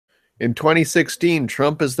In 2016,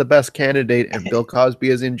 Trump is the best candidate and Bill Cosby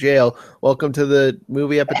is in jail. Welcome to the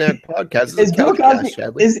Movie Epidemic Podcast. This is Bill Couchcast, Cosby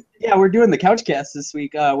Chadley. Yeah, we're doing the Couchcast this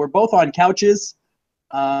week. We're both on couches.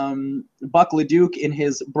 Buck LeDuc in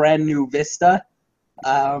his brand new Vista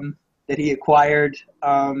that he acquired.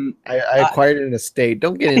 I acquired it in a state.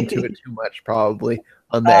 Don't get into it too much, probably,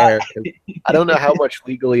 on the uh, air. 'Cause I don't know how much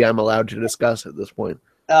legally I'm allowed to discuss at this point.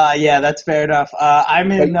 yeah, that's fair enough. I'm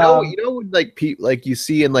But in. when, like you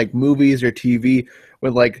see in like movies or TV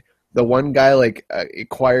when like the one guy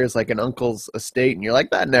acquires like an uncle's estate, and you're like,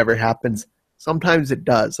 that never happens. Sometimes it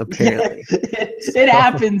does, apparently. It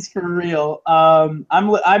happens for real.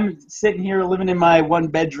 I'm sitting here living in my one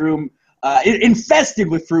bedroom, infested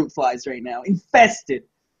with fruit flies right now. Infested.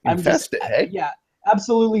 Hey? Yeah,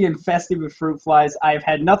 absolutely infested with fruit flies. I've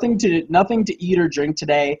had nothing to eat or drink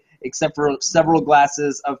today except for several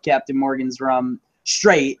glasses of Captain Morgan's rum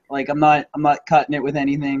straight. Like I'm not cutting it with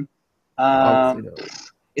anything.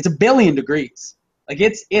 It's 1 billion degrees. Like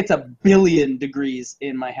it's 1 billion degrees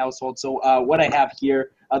in my household. So what I have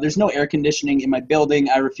here, there's no air conditioning in my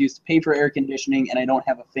building. I refuse to pay for air conditioning, and I don't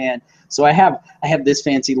have a fan. So I have this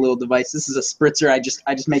fancy little device. This is a spritzer. I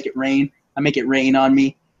just make it rain. I make it rain on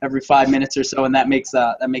me every 5 minutes or so, and that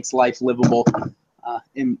makes life livable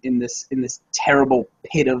in this terrible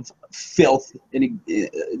pit of filth and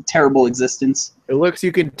terrible existence.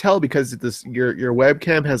 You can tell because your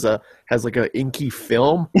webcam has like a inky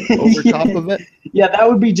film over top of it. Yeah, that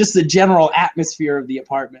would be just the general atmosphere of the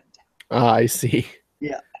apartment. I see.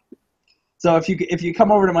 Yeah. So if you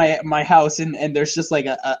come over to my house and there's just like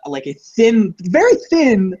a thin, very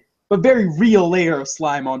thin but very real layer of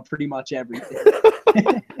slime on pretty much everything.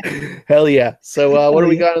 Hell yeah. So what do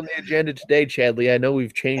we got on the agenda today, Chadley? I know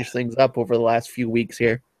we've changed things up over the last few weeks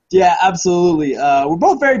here. Yeah, absolutely. We're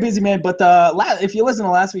both very busy, man. But if you listen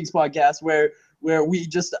to last week's podcast where we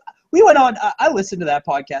went on, I listened to that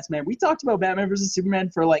podcast, man. We talked about Batman versus Superman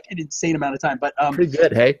for like an insane amount of time. But pretty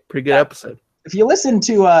good, hey? Pretty good episode. If you listen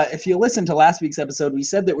to last week's episode, we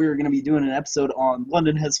said that we were going to be doing an episode on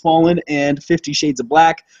London Has Fallen and 50 Shades of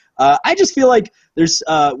Black. I just feel like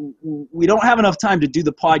we don't have enough time to do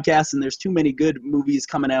the podcast, and there's too many good movies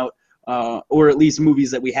coming out, or at least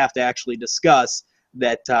movies that we have to actually discuss,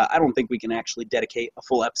 that I don't think we can actually dedicate a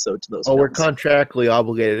full episode to those films. We're contractually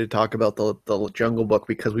obligated to talk about the Jungle Book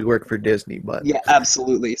because we work for Disney. But yeah,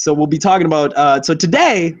 absolutely. So we'll be talking about so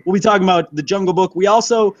today we'll be talking about the Jungle Book. We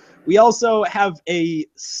also have a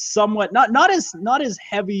somewhat not as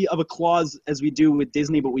heavy of a clause as we do with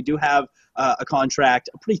Disney, but we do have a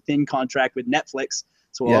pretty thin contract with Netflix.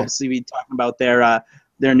 So we'll obviously be talking about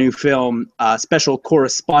their new film, Special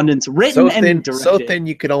Correspondence, written and directed. So thin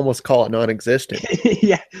you could almost call it non-existent.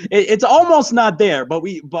 Yeah, it's almost not there, but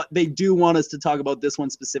they do want us to talk about this one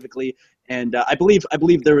specifically. And I believe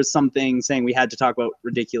there was something saying we had to talk about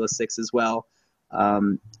Ridiculous 6 as well.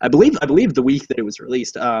 I believe the week that it was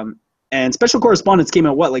released. And Special Correspondence came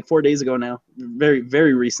out like 4 days ago now, very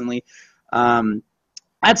very recently.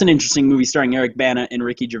 That's an interesting movie starring Eric Bana and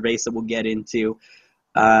Ricky Gervais that we'll get into.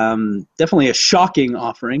 Definitely a shocking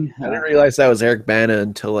offering. I didn't realize that was Eric Bana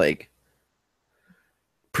until like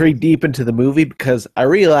pretty deep into the movie, because I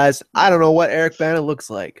realized I don't know what Eric Bana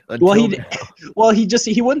looks like.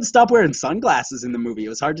 He wouldn't stop wearing sunglasses in the movie. It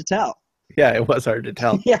was hard to tell. Yeah, it was hard to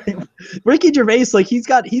tell. Yeah, Ricky Gervais, like he's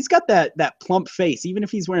got that plump face. Even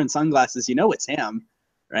if he's wearing sunglasses, you know it's him,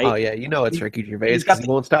 right? Oh yeah, you know it's Ricky Gervais because he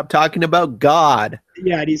won't stop talking about God.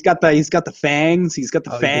 Yeah, and he's got the fangs. He's got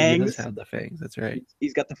the fangs. He does have the fangs. That's right.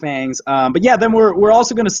 He's got the fangs. But yeah, then we're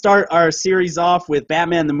also going to start our series off with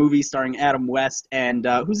Batman the movie starring Adam West, and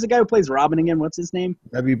who's the guy who plays Robin again? What's his name?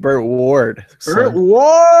 That'd be Burt Ward. Burt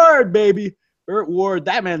Ward, baby. Burt Ward,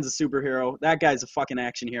 that man's a superhero. That guy's a fucking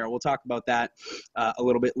action hero. We'll talk about that a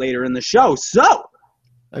little bit later in the show. So,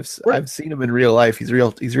 I've seen him in real life. He's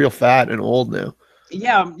real fat and old now.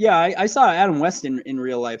 Yeah. I saw Adam West in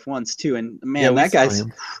real life once too, and man, yeah, that guy's.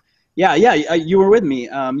 Yeah. You were with me.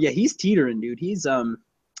 Yeah, he's teetering, dude. He's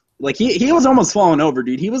like he was almost falling over,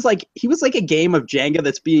 dude. He was like a game of Jenga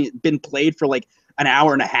that's been played for like an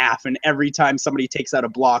hour and a half, and every time somebody takes out a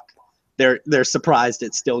block, they're surprised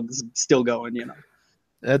it's still going, you know.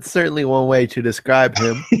 That's certainly one way to describe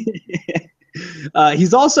him.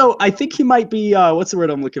 He's also, I think he might be what's the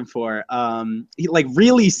word I'm looking for? He like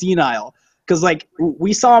really senile, because like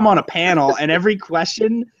we saw him on a panel, and every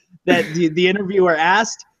question that the interviewer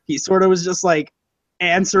asked, he sort of was just like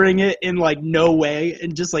answering it in like no way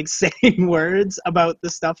and just like saying words about the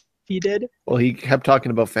stuff he did. Well, he kept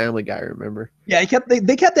talking about Family Guy, remember? Yeah,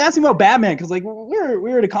 they kept asking about Batman because like we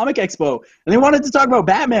were at a comic expo and they wanted to talk about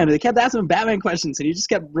Batman and they kept asking him Batman questions and he just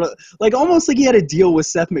kept like almost like he had a deal with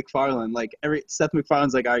Seth MacFarlane. Like Seth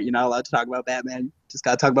MacFarlane's like, all right, you're not allowed to talk about Batman. Just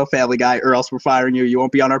gotta talk about Family Guy or else we're firing you. You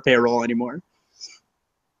won't be on our payroll anymore.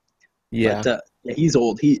 Yeah. But, yeah, he's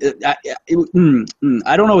old. I don't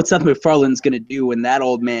know what Seth MacFarlane's gonna do when that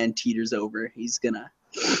old man teeters over. He's gonna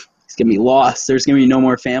be lost. There's gonna be no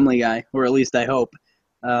more Family Guy, or at least I hope.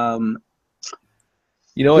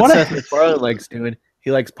 You know what Seth MacFarlane likes doing? He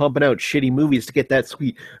likes pumping out shitty movies to get that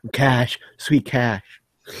sweet cash.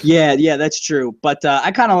 Yeah, that's true. But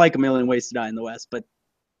I kind of like A Million Ways to Die in the West, but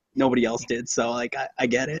nobody else did. So like, I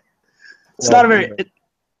get it. It's not a very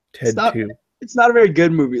Ted 2. It's not a very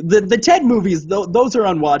good movie. The Ted movies, those are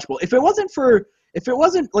unwatchable. If it wasn't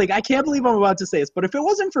like, I can't believe I'm about to say this, but if it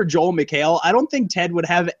wasn't for Joel McHale, I don't think Ted would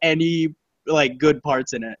have any like good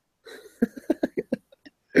parts in it.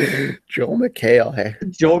 Joel McHale, hey.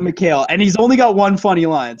 Joel McHale, and he's only got one funny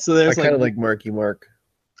line. So there's I kind of like Marky Mark.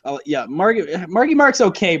 Yeah, Marky Mark's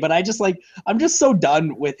okay, but I'm just so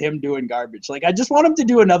done with him doing garbage. Like I just want him to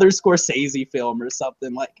do another Scorsese film or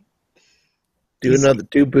something like. Do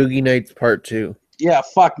Boogie Nights Part 2. Yeah,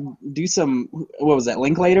 fuck. Do some. What was that?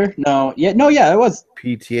 Linklater? No. Yeah. It was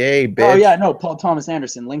PTA. Bitch. Oh yeah, no. Paul Thomas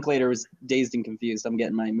Anderson. Linklater was Dazed and Confused. I'm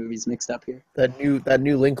getting my movies mixed up here. That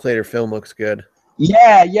new Linklater film looks good.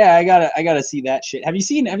 Yeah. I gotta see that shit. Have you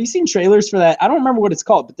seen trailers for that? I don't remember what it's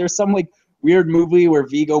called, but there's some like weird movie where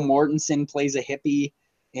Viggo Mortensen plays a hippie,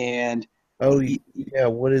 and yeah,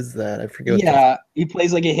 what is that? I forget. Yeah, he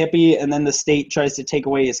plays like a hippie, and then the state tries to take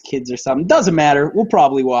away his kids or something. Doesn't matter. We'll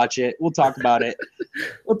probably watch it. We'll talk about it.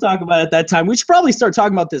 We'll talk about it at that time. We should probably start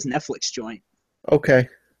talking about this Netflix joint. Okay.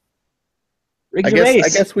 Ricky Gervais. I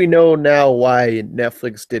guess we know now why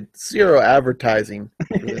Netflix did zero advertising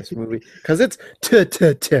for this movie. Because it's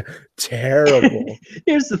terrible.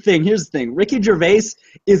 Here's the thing. Ricky Gervais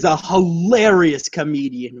is a hilarious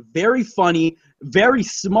comedian. Very funny. Very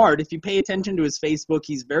smart. If you pay attention to his Facebook,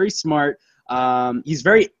 he's very smart. He's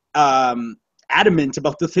very adamant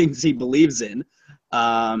about the things he believes in.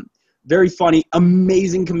 Very funny,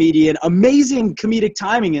 amazing comedian, amazing comedic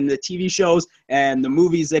timing in the TV shows and the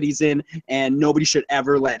movies that he's in, and nobody should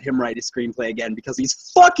ever let him write a screenplay again because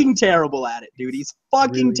he's fucking terrible at it, dude. He's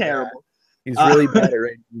fucking really terrible. He's really bad at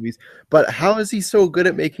writing movies. But how is he so good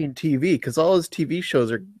at making TV? Because all his TV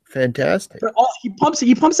shows are fantastic.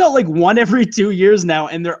 He pumps out like one every 2 years now,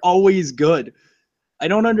 and they're always good. I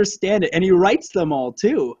don't understand it. And he writes them all,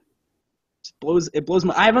 too. It blows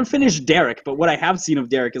my. I haven't finished Derek, but what I have seen of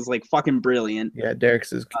Derek is like fucking brilliant. Yeah,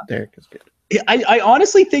 Derek is good. I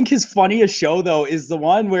honestly think his funniest show though is the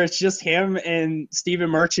one where it's just him and Stephen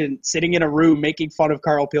Merchant sitting in a room making fun of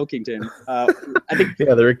Carl Pilkington. I think.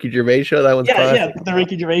 Yeah, the Ricky Gervais show. That one's classic. Yeah, the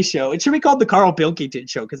Ricky Gervais show. It should be called the Carl Pilkington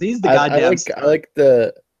show because he's the goddamn.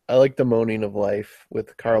 I like the moaning of life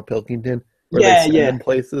with Carl Pilkington. Where they send him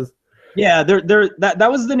places. Yeah,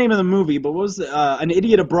 that was the name of the movie, but what was An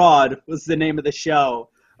Idiot Abroad was the name of the show.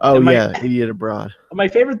 Oh Idiot Abroad. My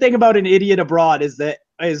favorite thing about An Idiot Abroad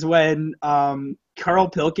is when Carl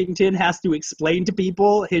Pilkington has to explain to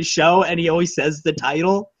people his show, and he always says the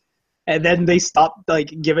title, and then they stop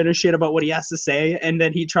like giving a shit about what he has to say, and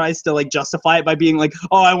then he tries to like justify it by being like,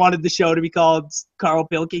 "Oh, I wanted the show to be called Carl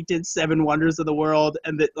Pilkington's Seven Wonders of the World,"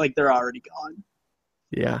 and that like they're already gone.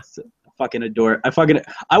 Yeah. So, fucking adore it.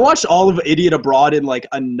 I watched all of Idiot Abroad in like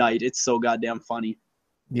a night. It's so goddamn funny.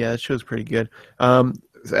 Yeah, that show's pretty good.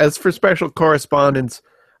 As for special correspondence,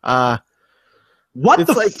 what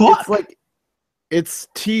the fuck? It's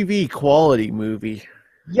TV quality movie.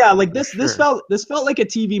 Yeah, like this felt like a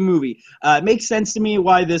TV movie. It makes sense to me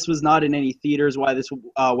why this was not in any theaters, why this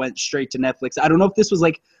went straight to Netflix. I don't know if this was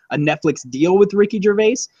like a Netflix deal with Ricky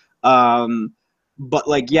Gervais. But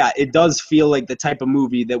like, yeah, it does feel like the type of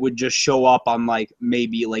movie that would just show up on like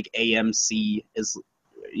maybe like AMC is,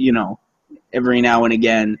 every now and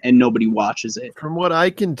again, and nobody watches it. From what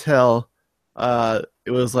I can tell,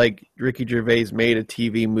 it was like Ricky Gervais made a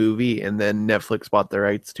TV movie and then Netflix bought the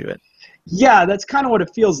rights to it. Yeah, that's kind of what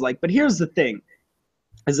it feels like. But here's the thing,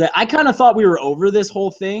 is that I kind of thought we were over this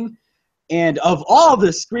whole thing. And of all the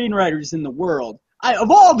screenwriters in the world,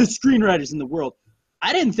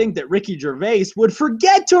 I didn't think that Ricky Gervais would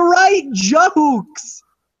forget to write jokes.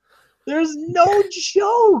 There's no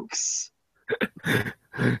jokes.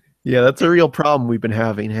 Yeah, that's a real problem we've been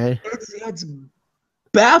having, hey? It's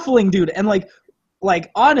baffling, dude. And like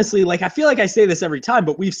honestly, like I feel like I say this every time,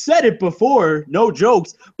 but we've said it before, no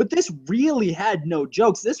jokes. But this really had no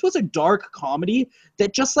jokes. This was a dark comedy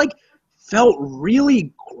that just like felt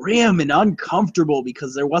really grim and uncomfortable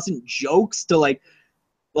because there wasn't jokes to like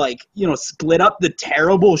split up the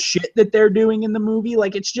terrible shit that they're doing in the movie.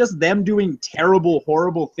 Like, it's just them doing terrible,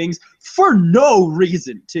 horrible things for no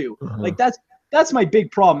reason, too. Like, that's my big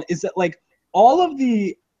problem, is that, like, all of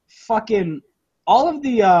the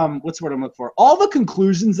what's the word I'm looking for? All the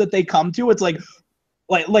conclusions that they come to, it's like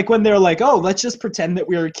when they're like, oh, let's just pretend that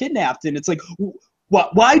we were kidnapped, and it's like,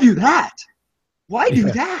 what? Why do that? Why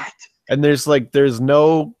do that? And there's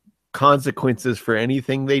no consequences for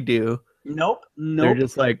anything they do. Nope. They're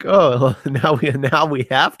just like, oh, now we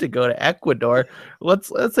have to go to Ecuador.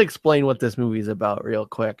 Let's explain what this movie is about real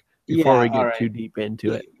quick before we get too deep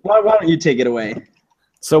into it. Why don't you take it away?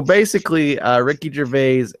 So basically, Ricky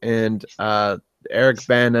Gervais and Eric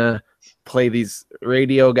Bana play these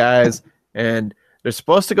radio guys, and they're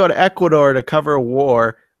supposed to go to Ecuador to cover a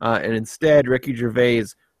war, and instead Ricky Gervais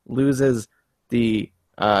loses the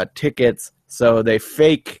tickets. So they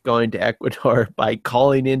fake going to Ecuador by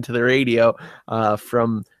calling into the radio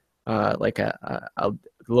from like a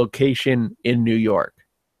location in New York,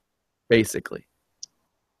 basically.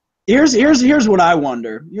 Here's what I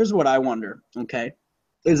wonder. Okay,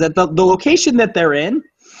 is that the location that they're in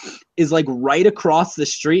is like right across the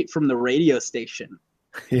street from the radio station.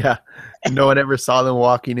 Yeah, no one ever saw them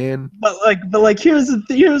walking in. But here's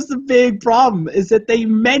the big problem, is that they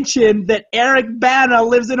mentioned that Eric Bana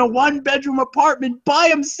lives in a 1-bedroom apartment by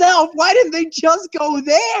himself. Why didn't they just go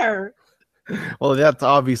there? Well, that's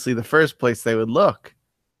obviously the first place they would look.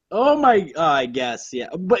 Oh my, I guess, yeah.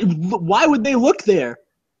 But why would they look there?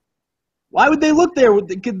 Why would they look there?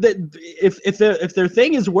 If their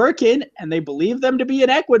thing is working and they believe them to be in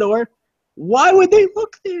Ecuador, why would they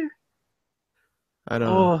look there? I don't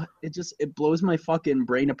know. It blows my fucking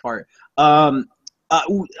brain apart. Vera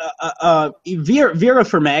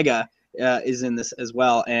Farmiga is in this as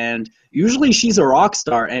well, and usually she's a rock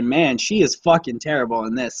star, and man, she is fucking terrible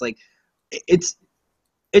in this. Like, it's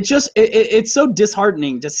so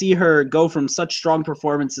disheartening to see her go from such strong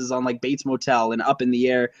performances on like Bates Motel and Up in the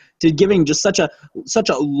Air to giving just such a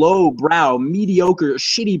low-brow, mediocre,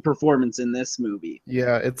 shitty performance in this movie.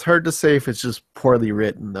 Yeah, it's hard to say if it's just poorly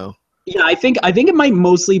written though. Yeah, I think it might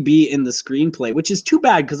mostly be in the screenplay, which is too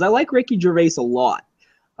bad because I like Ricky Gervais a lot.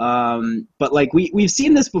 But like we've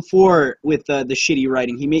seen this before with the shitty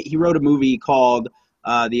writing. He wrote a movie called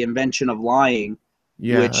The Invention of Lying,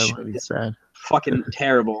 which is sad. Fucking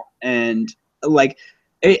terrible. And like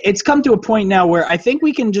it's come to a point now where I think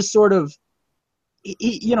we can just sort of,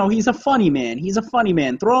 he's a funny man. He's a funny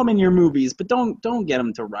man. Throw him in your movies, but don't get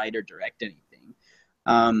him to write or direct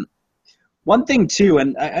anything. One thing, too,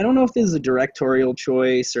 and I don't know if this is a directorial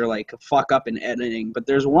choice or like a fuck up in editing, but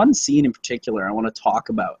there's one scene in particular I want to talk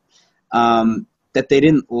about that they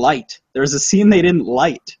didn't light. There's a scene they didn't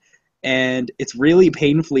light, and it's really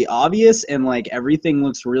painfully obvious, and like everything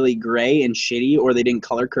looks really gray and shitty, or they didn't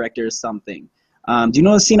color correct it or something. Do you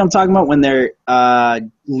know the scene I'm talking about when they're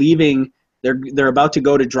leaving? They're about to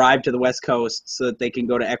go to drive to the West Coast so that they can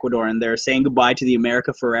go to Ecuador, and they're saying goodbye to the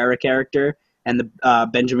America Ferrera character and the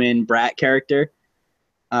Benjamin Bratt character.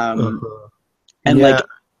 And like,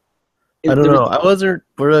 I don't know. I wasn't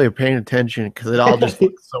really paying attention because it all just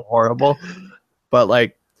looked so horrible. But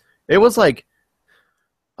like, it was like,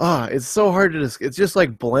 it's so hard to it's just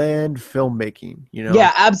like bland filmmaking, you know?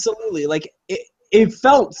 Yeah, absolutely. Like it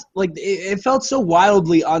felt so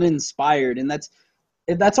wildly uninspired, and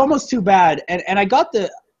that's almost too bad. And I got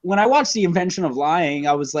when I watched The Invention of Lying,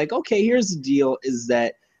 I was like, okay, here's the deal: is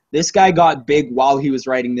that this guy got big while he was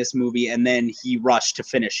writing this movie, and then he rushed to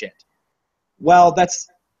finish it. Well,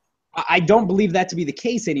 I don't believe that to be the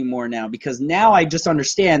case anymore now, because now I just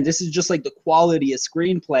understand this is just like the quality of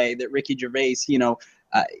screenplay that Ricky Gervais,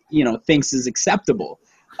 thinks is acceptable,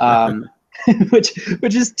 which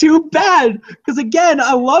is too bad. Because again,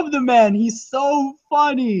 I love the man; he's so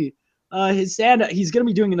funny. His stand-up, he's gonna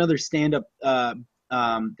be doing another stand-up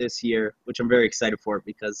this year, which I'm very excited for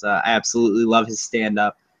because I absolutely love his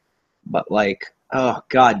stand-up. But like, oh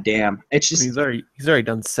god damn, it's just he's already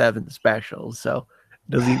done 7 specials. So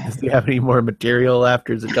does he have any more material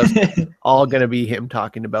after? Is it just all gonna be him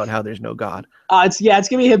talking about how there's no God? It's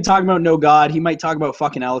gonna be him talking about no God. He might talk about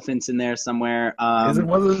fucking elephants in there somewhere. Wasn't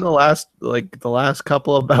the last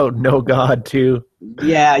couple about no God too?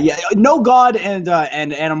 Yeah, no God and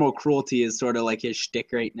animal cruelty is sort of like his shtick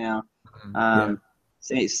right now.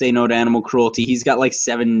 Say no to animal cruelty. He's got like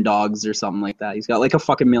 7 dogs or something like that. He's got like a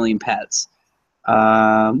fucking million pets.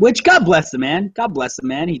 Which, God bless the man. God bless the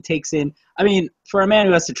man. He takes in. I mean, for a man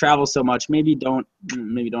who has to travel so much, maybe don't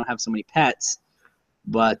have so many pets.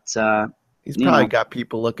 But he's probably got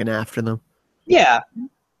people looking after them. Yeah,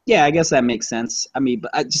 Yeah, I guess that makes sense. I mean,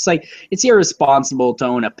 but just like it's irresponsible to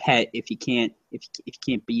own a pet if you can't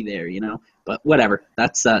be there, you know. But whatever.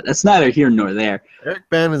 That's neither here nor there. Eric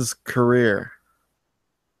Bana's career.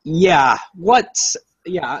 Yeah.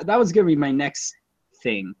 Yeah, that was gonna be my next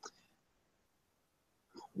thing.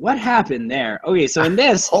 What happened there? Okay, so in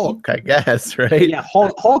this, Hulk, I guess, right? yeah,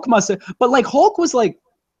 Hulk must have, but like Hulk was like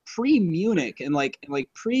pre Munich and like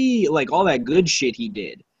pre like all that good shit he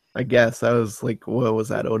did. I guess that was like, what was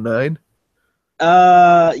that, 09?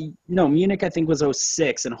 No, Munich I think was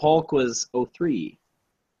 06 and Hulk was 03.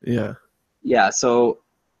 Yeah. Yeah, so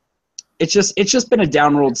it's just been a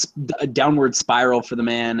downward spiral for the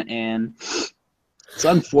man, and it's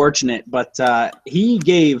unfortunate. But he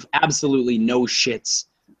gave absolutely no shits.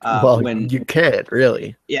 Well, you can't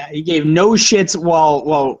really. Yeah, he gave no shits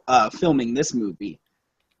while filming this movie.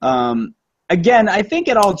 Again, I think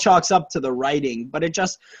it all chalks up to the writing, but it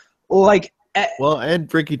just like. Well,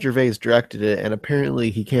 and Ricky Gervais directed it, and apparently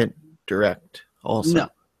he can't direct also.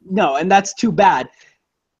 No, and that's too bad.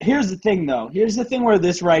 Here's the thing, though. Here's the thing where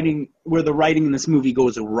the writing in this movie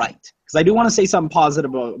goes right. Because I do want to say something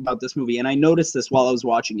positive about this movie, and I noticed this while I was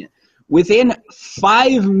watching it. Within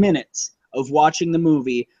 5 minutes of watching the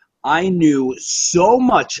movie, I knew so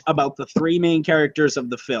much about the three main characters of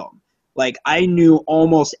the film. Like, I knew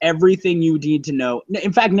almost everything you need to know.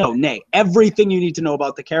 In fact, everything you need to know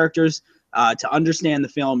about the characters to understand the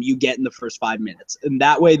film, you get in the first 5 minutes. And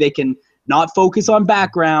that way they can not focus on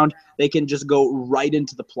background. They can just go right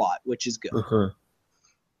into the plot, which is good. Uh-huh.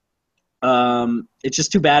 It's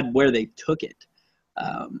just too bad where they took it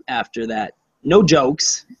after that. No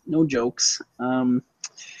jokes.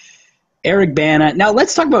 Eric Bana. Now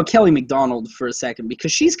let's talk about Kelly MacDonald for a second,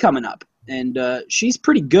 because she's coming up and she's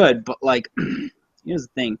pretty good. But like, here's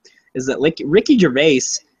the thing: is that like Ricky Gervais,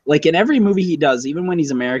 like in every movie he does, even when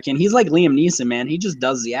he's American, he's like Liam Neeson, man. He just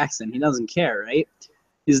does the accent. He doesn't care, right?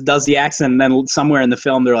 He just does the accent, and then somewhere in the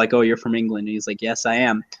film they're like, "Oh, you're from England," and he's like, "Yes, I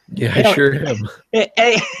am." Yeah, I sure am.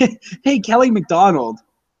 Hey, Kelly MacDonald,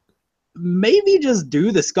 maybe just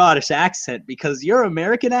do the Scottish accent, because your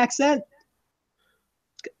American accent,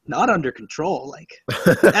 not under control. Like,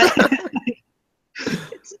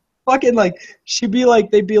 it's fucking like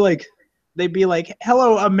they'd be like,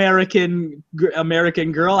 "Hello, American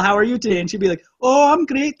girl, how are you today?" And she'd be like, "Oh, I'm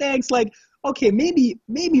great, thanks." Like, okay, maybe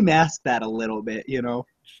mask that a little bit, you know.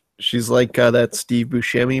 She's like that Steve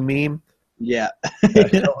Buscemi meme. Yeah.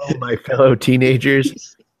 Hello, my fellow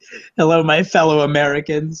teenagers. Hello, my fellow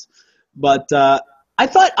Americans. But I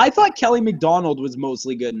thought Kelly MacDonald was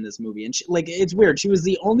mostly good in this movie, and it's weird. She was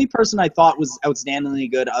the only person I thought was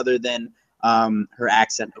outstandingly good, other than her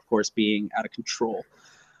accent, of course, being out of control.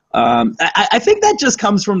 I think that just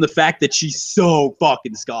comes from the fact that she's so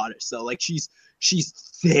fucking Scottish. So like she's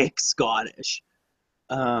thick Scottish.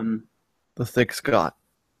 The thick Scot.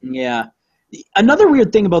 Yeah. Another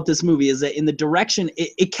weird thing about this movie is that in the direction,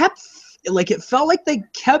 it felt like they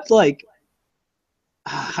kept like,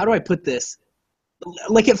 how do I put this?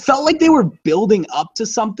 Like it felt like they were building up to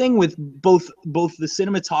something with both the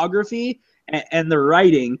cinematography and the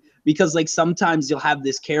writing, because like sometimes you'll have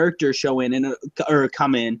this character show in or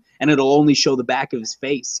come in, and it'll only show the back of his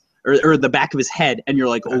face or the back of his head, and you're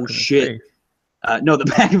like, oh shit. No, the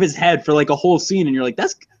back of his head for like a whole scene, and you're like,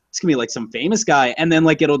 it's gonna be like some famous guy, and then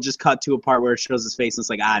like it'll just cut to a part where it shows his face, and it's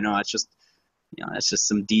like, no, it's just, that's just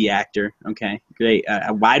some D actor. Okay, great.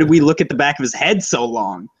 Why do we look at the back of his head so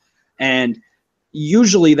long? And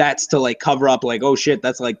usually that's to like cover up, like, oh shit,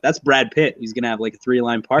 that's Brad Pitt. He's gonna have like a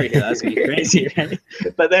 3-line part here. That's gonna be crazy, right?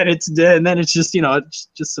 But then it's just it's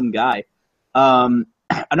just some guy.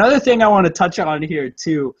 Another thing I want to touch on here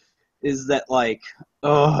too is that like,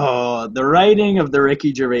 the writing of the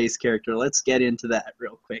Ricky Gervais character. Let's get into that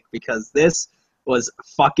real quick, because this was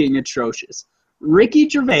fucking atrocious. Ricky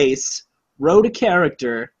Gervais wrote a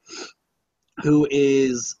character who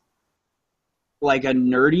is like a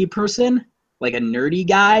nerdy person, like a nerdy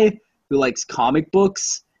guy who likes comic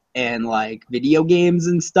books and like video games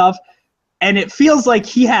and stuff. And it feels like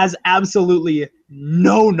he has absolutely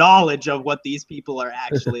no knowledge of what these people are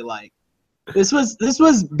actually like. This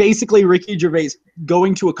was basically Ricky Gervais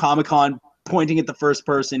going to a Comic-Con, pointing at the first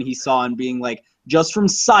person he saw and being like, just from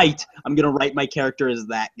sight, I'm going to write my character as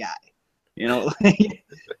that guy. You know,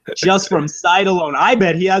 just from sight alone. I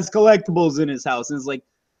bet he has collectibles in his house. And it's like,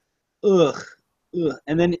 ugh.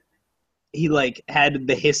 And then he like had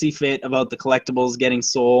the hissy fit about the collectibles getting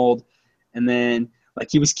sold. And then like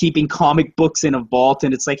he was keeping comic books in a vault,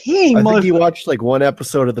 and it's like, hey, I think he watched like one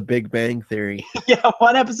episode of The Big Bang Theory. Yeah,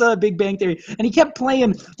 one episode of Big Bang Theory, and he kept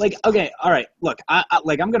playing like, okay, all right, look, I'm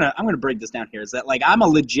gonna break this down here. Is that like I'm a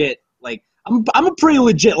legit Like I'm a pretty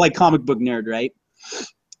legit like comic book nerd, right?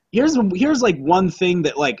 Here's like one thing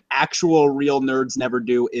that like actual real nerds never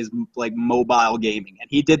do is like mobile gaming, and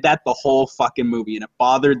he did that the whole fucking movie, and it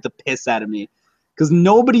bothered the piss out of me. Because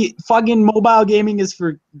nobody fucking mobile gaming is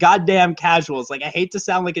for goddamn casuals. Like I hate to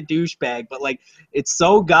sound like a douchebag, but like it's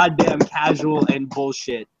so goddamn casual and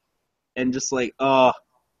bullshit, and just like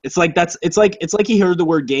it's like he heard the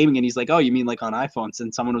word gaming and he's like, oh, you mean like on iPhones?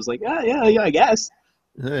 And someone was like, yeah, I guess.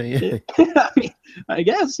 Yeah. I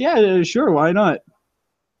guess, yeah, sure, why not?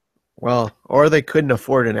 Well, or they couldn't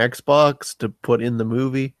afford an Xbox to put in the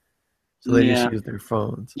movie, so they just used their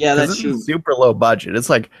phones. Yeah, that's this true. Is super low budget.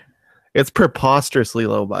 It's preposterously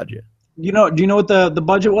low budget. Do you know what the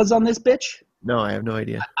budget was on this bitch? No, I have no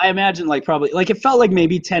idea. I imagine like probably like it felt like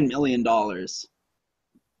maybe $10 million.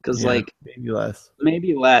 Because like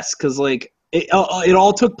maybe less. Because like it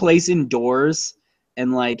all took place indoors,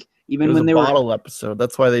 and like even when they were bottle episode.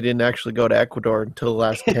 That's why they didn't actually go to Ecuador until the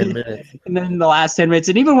last 10 minutes. And then the last 10 minutes,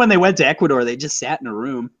 and even when they went to Ecuador, they just sat in a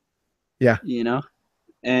room. Yeah, you know.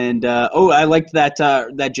 And I liked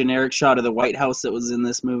that generic shot of the White House that was in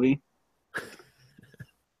this movie.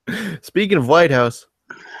 Speaking of White House,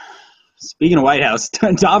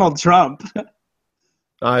 Donald Trump.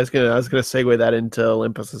 I was gonna segue that into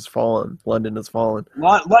Olympus has fallen. London has fallen.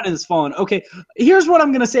 London has fallen. Okay, here's what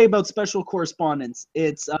I'm gonna say about Special Correspondents.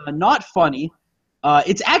 It's not funny.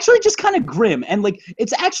 It's actually just kind of grim, and like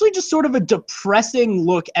it's actually just sort of a depressing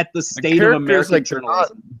look at the state of American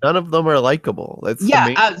journalism. None of them are likable. That's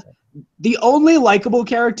the only likable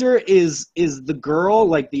character is the girl,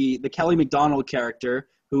 like the Kelly MacDonald character,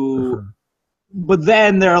 who. But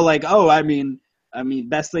then they're like, oh, I mean,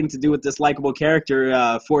 best thing to do with this likable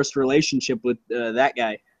character, forced relationship with that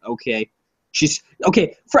guy. Okay, she's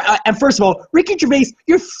okay. And first of all, Ricky Gervais,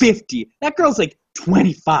 you're 50. That girl's like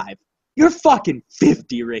 25. You're fucking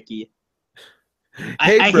 50, Ricky.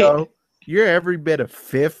 Hey, bro, you're every bit of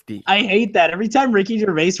 50. I hate that. Every time Ricky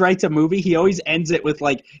Gervais writes a movie, he always ends it with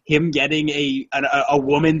like him getting a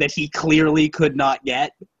woman that he clearly could not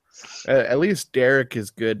get. At least Derek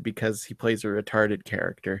is good because he plays a retarded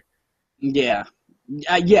character. Yeah.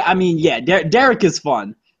 I mean, yeah, Derek is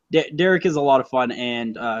fun. Derek is a lot of fun,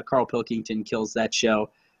 and Carl Pilkington kills that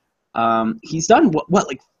show. He's done what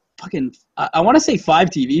like fucking I want to say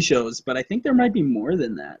 5 TV shows, but I think there might be more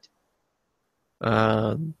than that.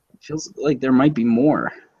 Feels like there might be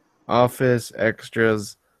more. Office,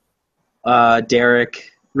 Extras.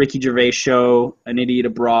 Derek, Ricky Gervais Show, An Idiot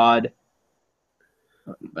Abroad.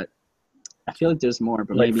 But I feel like there's more.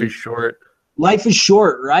 But Life is Short. Life is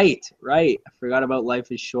Short, right. I forgot about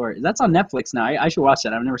Life is Short. That's on Netflix now. I should watch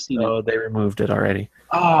that. I've never seen it. Oh, they removed it already.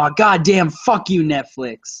 Oh, goddamn, fuck you,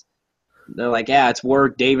 Netflix. They're like, yeah, it's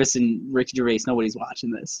Warwick Davis and Ricky Gervais. Nobody's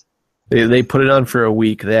watching this. They put it on for a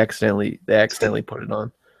week. They accidentally put it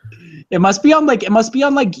on. It must be on like UK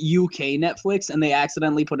Netflix, and they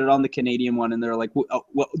accidentally put it on the Canadian one, and they're like,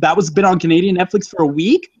 that was been on Canadian Netflix for a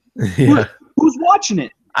week? Yeah. Who's watching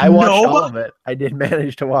it? I watched all of it. I did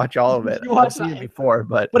manage to watch all of it. I've seen it before,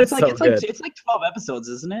 but it's like 12 episodes,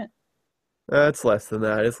 isn't it? It's less than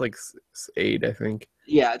that. It's like 8, I think.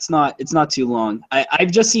 Yeah, it's not too long.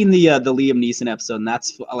 I've just seen the Liam Neeson episode, and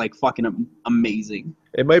that's like fucking amazing.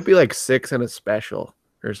 It might be like 6 and a special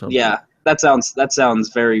or something. Yeah, that sounds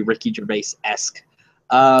very Ricky Gervais-esque.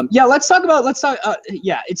 Yeah, let's talk.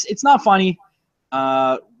 Yeah, it's not funny.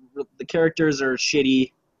 The characters are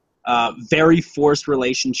shitty. Very forced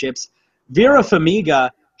relationships. Vera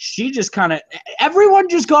Farmiga, she just kind of everyone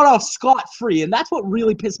just got off scot-free, and that's what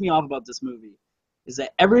really pissed me off about this movie, is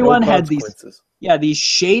that everyone had these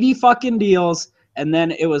shady fucking deals, and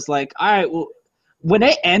then it was like, all right, well, when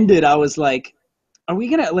it ended, I was like, are we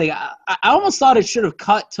gonna like? I almost thought it should have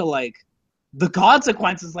cut to like the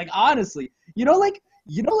consequences. Like honestly, you know, like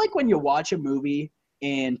when you watch a movie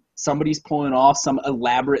and somebody's pulling off some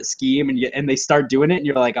elaborate scheme and they start doing it, and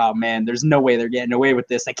you're like, oh man, there's no way they're getting away with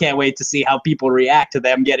this. I can't wait to see how people react to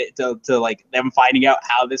them to like them finding out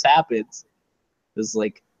how this happens. There's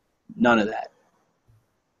like none of that.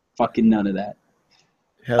 Fucking none of that.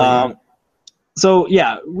 Hell yeah. So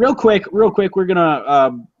yeah, real quick, we're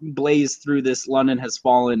gonna blaze through this London Has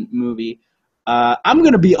Fallen movie. I'm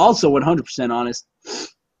gonna be also 100% honest.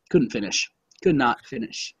 Could not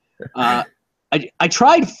finish. I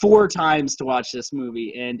tried 4 times to watch this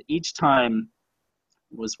movie, and each time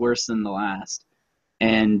was worse than the last.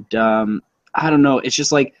 And I don't know. It's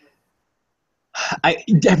just like,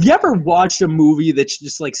 have you ever watched a movie that's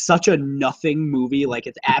just like such a nothing movie? Like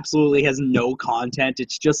it absolutely has no content.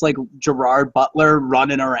 It's just like Gerard Butler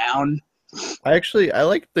running around. I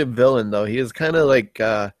like the villain though. He is kind of like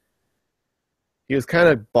he was kind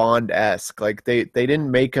of Bond-esque. Like they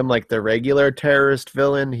didn't make him like the regular terrorist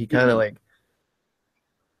villain. He kind of like,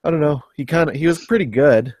 I don't know. He was pretty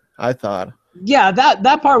good, I thought. Yeah,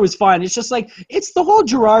 that part was fun. It's just like it's the whole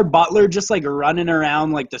Gerard Butler just like running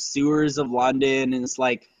around like the sewers of London, and it's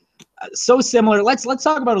like so similar. Let's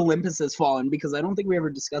talk about Olympus Has Fallen, because I don't think we ever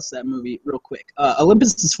discussed that movie real quick.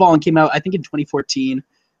 Olympus Has Fallen came out I think in 2014,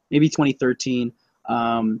 maybe 2013,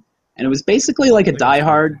 and it was basically like a Die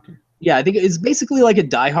Hard. Yeah, I think it's basically like a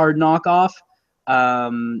Die Hard knockoff,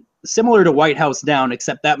 similar to White House Down,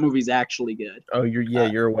 except that movie's actually good. Oh,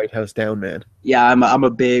 you're a White House Down man. Yeah, I'm a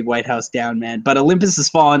big White House Down man. But Olympus Has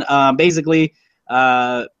Fallen. Basically,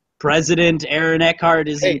 President Aaron Eckhart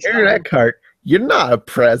is. Hey, Aaron Eckhart, you're not a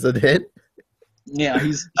president. Yeah,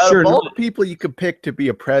 he's sure. Of all the people you could pick to be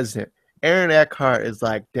a president, Aaron Eckhart is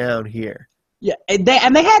like down here. Yeah, and they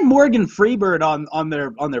had Morgan Freeberg on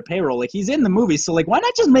their payroll. Like, he's in the movie, so like, why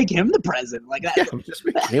not just make him the president? Like that. Yeah, just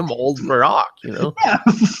make him old Barack, you know? Yeah,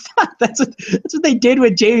 that's what they did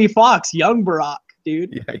with Jamie Foxx, young Barack,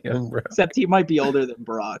 dude. Yeah, young Barack. Except he might be older than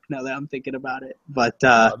Barack now that I'm thinking about it. But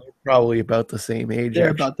they're probably about the same age.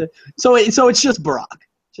 They're about so it's just Barack,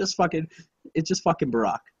 it's just fucking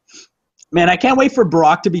Barack. Man, I can't wait for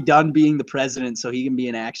Barack to be done being the president so he can be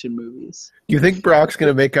in action movies. Do you think Barack's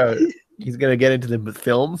gonna he's gonna get into the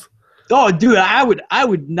films? Oh, dude, I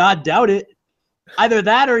would not doubt it. Either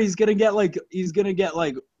that, or he's gonna get like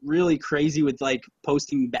really crazy with like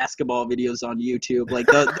posting basketball videos on YouTube, like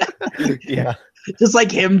yeah, just like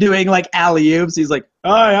him doing like alley oops. He's like,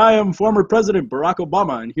 "Hi, I am former President Barack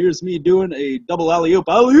Obama, and here's me doing a double alley oop,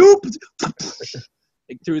 like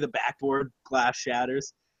through the backboard, glass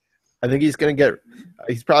shatters." I think he's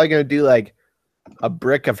probably gonna do like a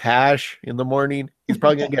brick of hash in the morning. He's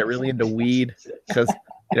probably gonna get really into weed because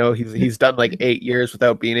he's done like 8 years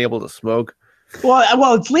without being able to smoke.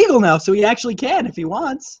 Well, it's legal now, so he actually can if he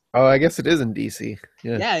wants. Oh, I guess it is in DC.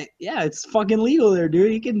 Yeah, it's fucking legal there,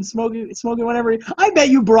 dude. He can smoke it whenever. I bet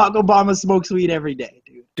you Barack Obama smokes weed every day,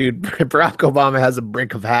 dude. Dude, Barack Obama has a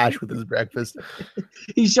brick of hash with his breakfast.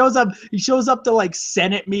 He shows up to like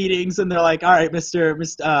Senate meetings, and they're like, "All right, Mr.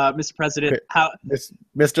 President,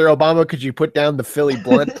 Mr. Obama, could you put down the Philly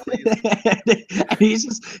blunt, please?"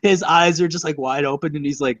 And his eyes are just like wide open, and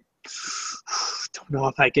he's like, don't know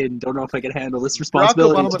if I can handle this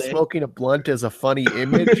responsibility. Barack Obama today. Smoking a blunt is a funny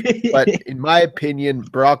image, but in my opinion,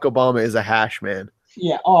 Barack Obama is a hash man.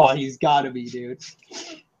 Yeah. Oh, he's got to be, dude.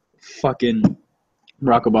 Fucking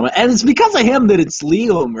Barack Obama, and it's because of him that it's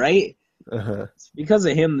legal, right? It's because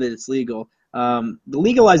of him that it's legal. The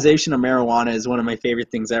legalization of marijuana is one of my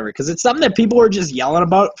favorite things ever, because it's something that people were just yelling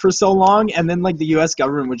about for so long, and then like the U.S.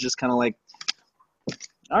 government was just kind of like,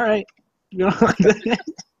 all right, like that.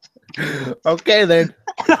 Okay then.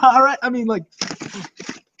 All right. I mean, like,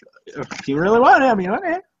 if you really want it, I mean,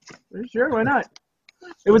 okay, sure, why not?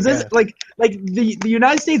 It was this like the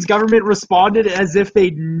United States government responded as if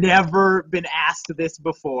they'd never been asked this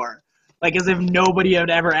before, like as if nobody had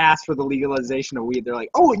ever asked for the legalization of weed. They're like,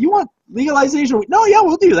 "Oh, you want legalization of weed? No, yeah,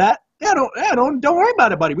 we'll do that. Don't worry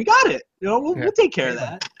about it, buddy. We got it. We'll take care of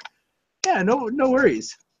that. Yeah, no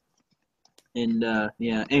worries." And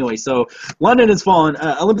anyway, so London Has Fallen,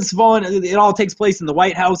 Olympus Has Fallen. It all takes place in the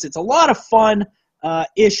White House. It's a lot of fun,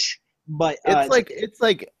 ish, but it's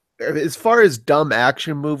like as far as dumb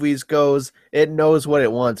action movies goes, it knows what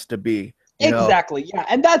it wants to be. Exactly, yeah,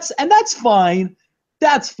 and that's fine.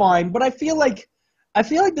 That's fine, but I feel like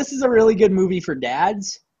this is a really good movie for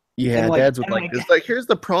dads. Yeah, dads would like this. Like, here's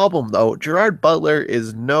the problem though: Gerard Butler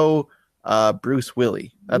is no Bruce Willis.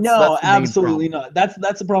 That's absolutely not.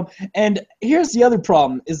 That's the problem. And here's the other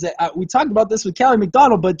problem: is that we talked about this with Kelly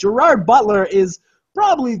McDonald, but Gerard Butler is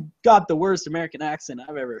probably got the worst American accent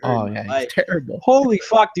I've ever heard. Oh yeah, he's terrible. Holy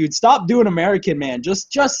fuck, dude! Stop doing American, man.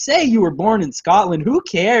 Just say you were born in Scotland. Who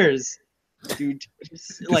cares, dude?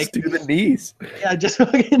 Just do the knees. Yeah, just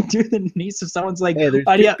fucking do the knees. If someone's like, hey, there's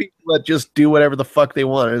two people that just do whatever the fuck they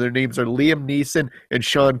want, and their names are Liam Neeson and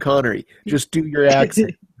Sean Connery. Just do your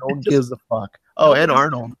accent. No one gives a fuck. Oh, and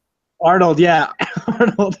Arnold. Arnold, yeah.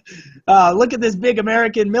 Arnold. Look at this big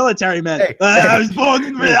American military man. Hey, I was born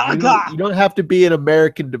in you don't have to be an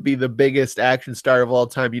American to be the biggest action star of all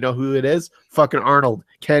time. You know who it is? Fucking Arnold.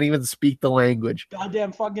 Can't even speak the language.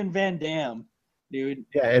 Goddamn fucking Van Damme, dude.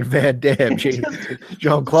 Yeah, and Van Damme.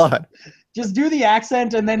 Jean-Claude. Just do the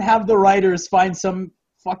accent and then have the writers find some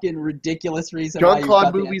fucking ridiculous reason.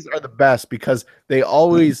 Jean-Claude movies are the best because they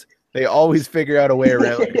always figure out a way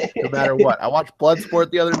around it, no matter what. I watched Bloodsport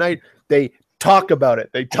the other night. They talk about it.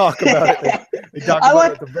 They talk about it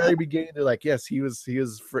at the very beginning. They're like, yes, he was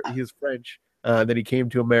French. Then he came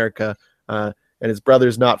to America, and and his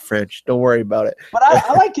brother's not French. Don't worry about it. But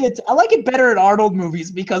I like it. I like it better in Arnold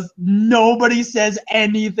movies because nobody says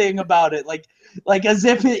anything about it. Like as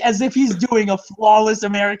if he's doing a flawless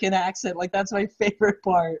American accent. Like that's my favorite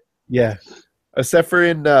part. Yeah, except for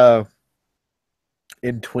in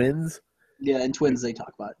Twins. Yeah, in Twins they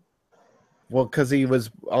talk about it. Well, because he was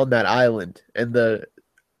on that island, and the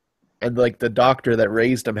doctor that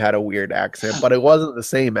raised him had a weird accent, but it wasn't the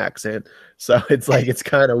same accent. So it's like it's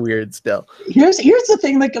kind of weird still. Here's the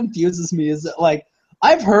thing that confuses me is that like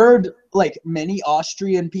I've heard like many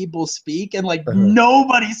Austrian people speak, and like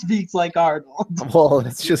nobody speaks like Arnold. Well,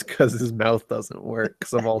 it's just because his mouth doesn't work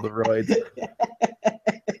because of all the roids.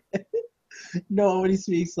 Nobody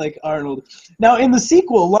speaks like Arnold. Now, in the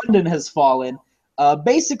sequel, London Has Fallen.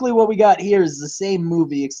 Basically, what we got here is the same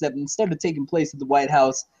movie, except instead of taking place at the White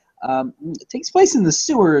House, it takes place in the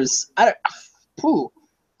sewers. I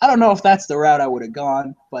don't know if that's the route I would have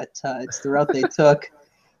gone, but it's the route they took.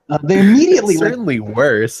 They immediately it's certainly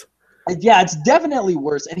worse. Yeah, it's definitely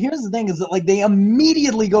worse. And here's the thing: is that like they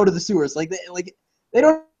immediately go to the sewers. They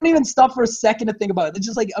don't even stop for a second to think about it. It's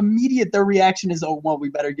just like immediate. Their reaction is, "Oh, well, we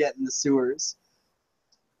better get in the sewers."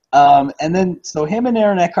 And then so him and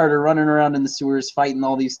Aaron Eckhart are running around in the sewers fighting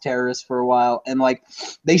all these terrorists for a while, and like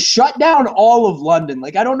they shut down all of London.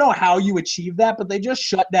 Like I don't know how you achieve that, but they just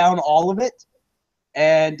shut down all of it,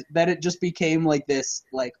 and then it just became like this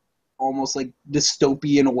like almost like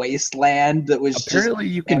dystopian wasteland that was apparently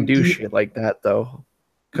just you can empty. do shit like that though,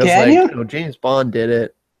 because Can you? James Bond did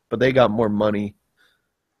it, but they got more money.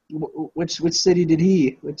 Which city did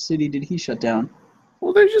he? Which city did he shut down?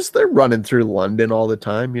 Well, they're running through London all the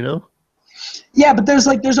time, you know. Yeah, but there's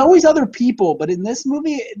always other people. But in this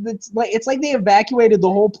movie, it's like they evacuated the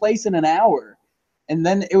whole place in an hour, and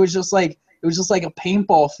then it was just like a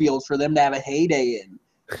paintball field for them to have a heyday in.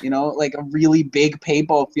 You know, like a really big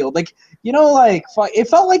paintball field. Like like it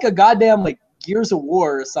felt like a goddamn like Gears of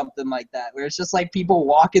War or something like that, where it's just like people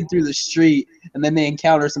walking through the street and then they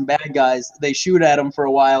encounter some bad guys. They shoot at them for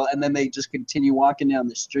a while and then they just continue walking down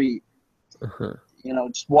the street. Uh-huh.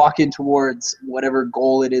 Just walking towards whatever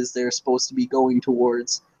goal it is they're supposed to be going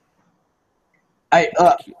towards.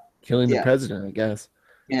 Killing the president, I guess.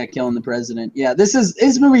 Yeah, killing the president. Yeah, this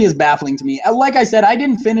movie is baffling to me. Like I said, I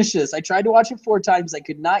didn't finish this. I tried to watch it 4 times. I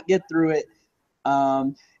could not get through it.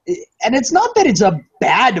 And it's not that it's a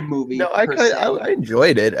bad movie. No, I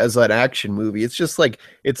enjoyed it as an action movie. It's just like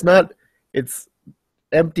it's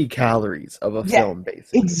empty calories of a film,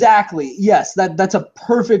 basically. Exactly. Yes, that's a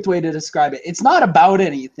perfect way to describe it. It's not about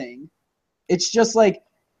anything. It's just like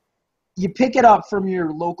you pick it up from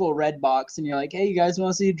your local Red Box and you're like, hey, you guys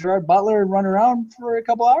want to see Gerard Butler run around for a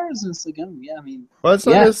couple hours? And it's like, yeah, I mean. Well, it's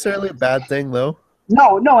not necessarily a bad thing, though.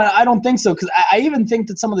 No, I don't think so, because I even think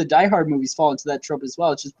that some of the Die Hard movies fall into that trope as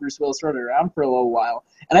well. It's just Bruce Willis running around for a little while.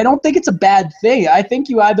 And I don't think it's a bad thing. I think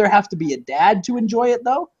you either have to be a dad to enjoy it,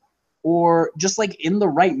 though, or just, like, in the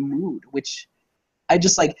right mood, which you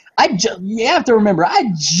have to remember,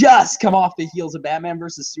 I just come off the heels of Batman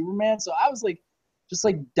versus Superman, so I was, like, just,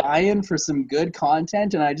 like, dying for some good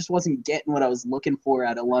content, and I just wasn't getting what I was looking for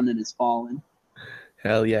out of London Has Fallen.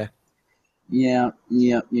 Hell yeah. Yeah.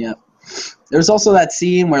 There's also that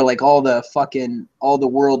scene where like all the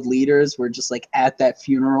world leaders were just like at that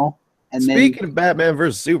funeral. And Speaking of Batman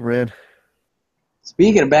versus Superman.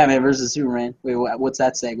 Wait, what's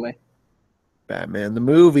that segue? Batman the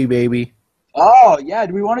movie, baby. Oh yeah,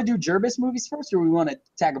 do we want to do Jervis movies first, or do we want to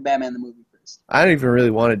tackle Batman the movie first? I don't even really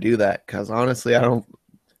want to do that because honestly, I don't.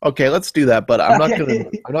 Okay, let's do that, but I'm not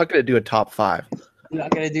gonna do a top 5. You're not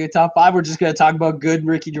gonna do a top 5. We're just gonna talk about good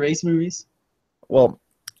Ricky Gervais movies. Well,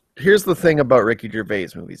 here's the thing about Ricky Gervais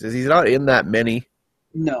movies is he's not in that many.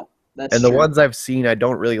 No, that's and true. The ones I've seen I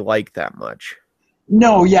don't really like that much.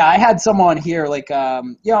 No, yeah, I had some on here like we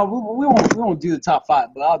won't do the top 5,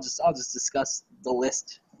 but I'll just discuss the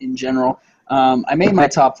list in general. I made my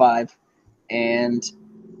top 5, and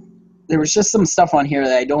there was just some stuff on here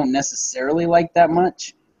that I don't necessarily like that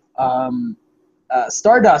much.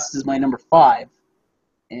 Stardust is my number 5,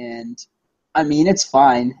 and I mean, it's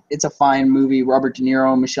fine. It's a fine movie. Robert De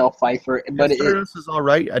Niro, Michelle Pfeiffer. But Stardust is all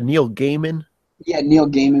right. A Neil Gaiman. Yeah, Neil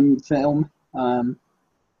Gaiman film.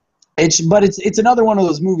 It's another one of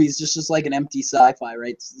those movies, just like an empty sci-fi,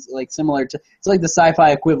 right? It's like the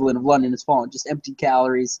sci-fi equivalent of London Has Fallen, just empty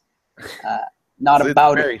calories. It's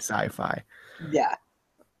very sci-fi. Yeah.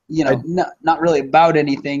 Not really about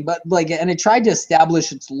anything, but like, and it tried to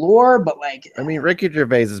establish its lore, but like, I mean, Ricky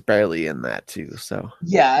Gervais is barely in that too, so.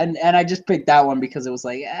 Yeah, and I just picked that one because it was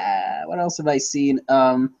like, what else have I seen?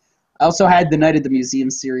 I also had the Night at the Museum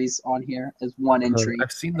series on here as one entry.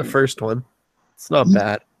 I've seen the first one. It's not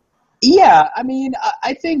bad. Yeah, I mean,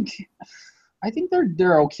 I think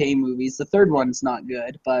they're okay movies. The third one's not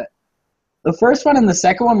good, but the first one and the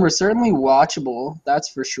second one were certainly watchable. That's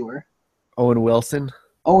for sure. Owen Wilson.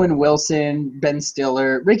 Owen Wilson, Ben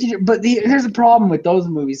Stiller, here's the problem with those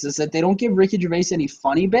movies is that they don't give Ricky Gervais any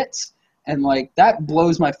funny bits, and like that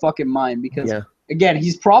blows my fucking mind because again,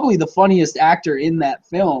 he's probably the funniest actor in that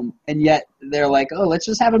film, and yet they're like, oh, let's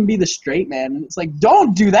just have him be the straight man. And it's like,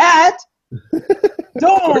 don't do that.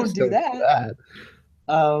 Don't do that.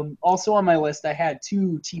 Also on my list, I had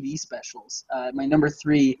 2 TV specials. My number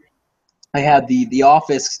 3, I had the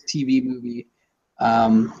Office TV movie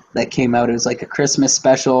that came out. It was like a Christmas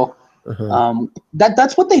special. Uh-huh.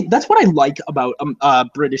 That's what I like about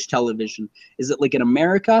British television is that like in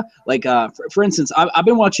America, like for instance, I've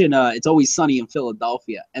been watching It's Always Sunny in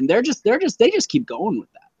Philadelphia, and they just keep going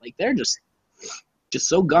with that. Like they're just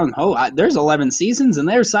so gung ho. There's 11 seasons, and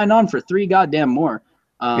they're signed on for 3 goddamn more.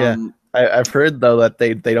 I've heard though that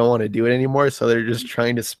they don't want to do it anymore, so they're just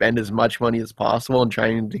trying to spend as much money as possible and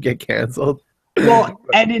trying to get canceled. Well,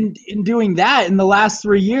 and in doing that, in the last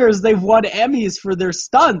 3 years, they've won Emmys for their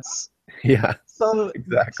stunts. Yeah. So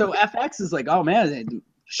exactly. So FX is like, oh man,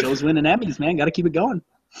 show's winning Emmys, man. Got to keep it going.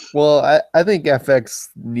 Well, I think FX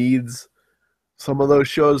needs some of those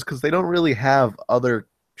shows because they don't really have other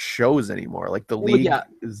shows anymore. Like The League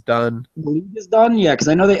is done. The League is done, yeah. Because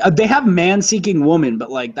I know they have Man Seeking Woman, but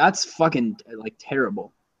like that's fucking like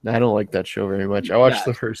terrible. I don't like that show very much. I watched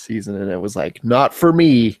the first season and it was like not for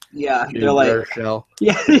me. Yeah, Jay they're like, Baruchel.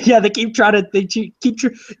 yeah. They keep trying to.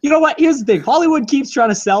 You know what? Here's the thing. Hollywood keeps trying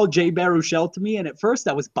to sell Jay Baruchel to me, and at first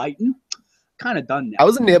I was biting. Kind of done now. I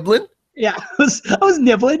was nibbling. Yeah, I was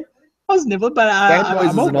nibbling. but Fanboys I'm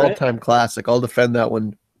is an over all-time classic. I'll defend that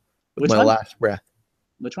one with my last breath.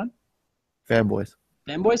 Which one? Fanboys.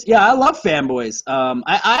 Fanboys? Yeah, I love Fanboys.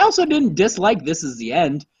 I also didn't dislike This Is the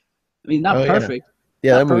End. I mean, not perfect.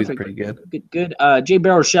 Yeah, that movie's pretty good. Good. Jay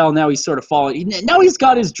Baruchel, now he's sort of fallen. Now he's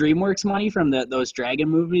got his DreamWorks money from those Dragon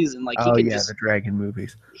movies, and like the Dragon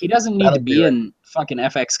movies. He doesn't need to be in fucking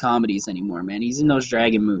FX comedies anymore, man. He's in those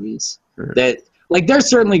Dragon movies. Sure. They're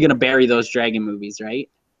certainly gonna bury those Dragon movies, right?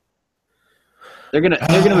 They're gonna.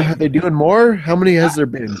 Are they doing more? How many has there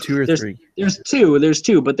been? 2 or 3? There's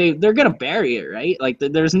two, but they're gonna bury it, right? Like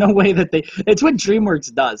there's no way that they. It's what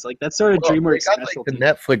DreamWorks does. Like that's sort of DreamWorks specialty. Like the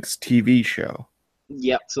Netflix TV show.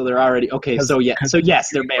 Yep. So they're already okay. So yes,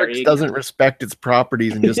 they're burying. Doesn't respect its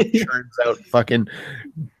properties and just churns out fucking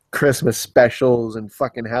Christmas specials and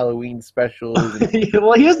fucking Halloween specials.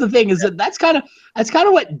 Well, here's the thing: is that that's kind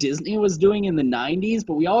of what Disney was doing in the '90s,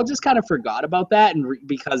 but we all just kind of forgot about that, and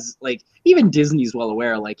because like even Disney's well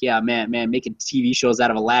aware, like man, making TV shows out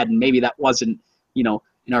of Aladdin, maybe that wasn't in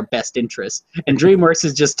our best interest, and DreamWorks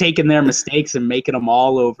is just taking their mistakes and making them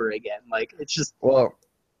all over again. Like it's just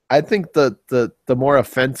I think the more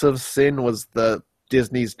offensive sin was the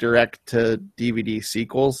Disney's direct to DVD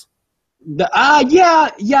sequels. Yeah,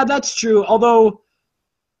 that's true. Although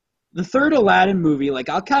the third Aladdin movie, like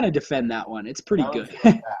I'll kind of defend that one. It's pretty good.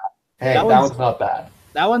 That one's not bad.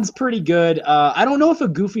 That one's pretty good. I don't know if a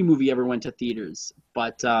Goofy movie ever went to theaters,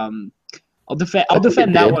 but I'll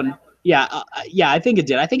defend that one. Yeah, I think it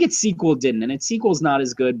did. I think its sequel didn't, and its sequel's not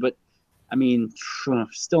as good, but I mean,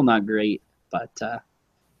 still not great.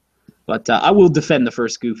 But I will defend the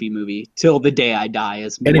first Goofy movie till the day I die.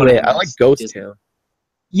 Anyway, I like Ghost Town.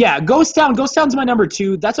 Yeah, Ghost Town. Ghost Town's my number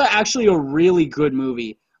 2. That's actually a really good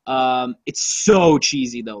movie. It's so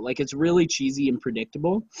cheesy though. Like it's really cheesy and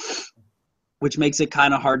predictable, which makes it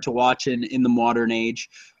kind of hard to watch in the modern age.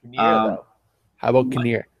 How about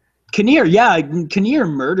Kinnear? Kinnear, yeah, Kinnear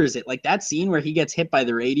murders it. Like that scene where he gets hit by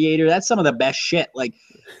the radiator, that's some of the best shit. Like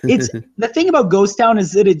it's the thing about Ghost Town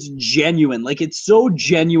is that it's genuine. Like it's so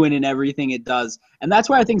genuine in everything it does. And that's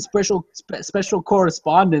why I think Special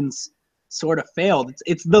Correspondence sort of failed.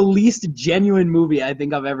 It's the least genuine movie I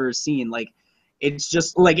think I've ever seen. Like it's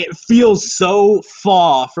just like it feels so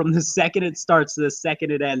far from the second it starts to the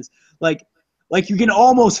second it ends. Like you can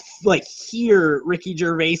almost like hear Ricky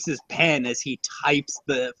Gervais's pen as he types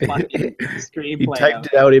the fucking screenplay. He typed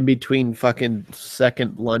it out in between fucking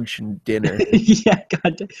second lunch and dinner. Yeah,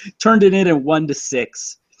 God, turned it in at 1 to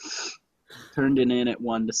 6. Turned it in at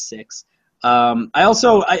 1 to 6.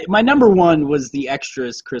 My number 1 was the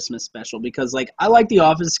Extras Christmas special because like I like the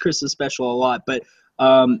Office Christmas special a lot, but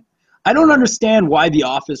I don't understand why The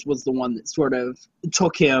Office was the one that sort of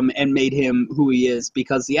took him and made him who he is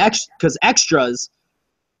because Extras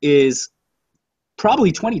is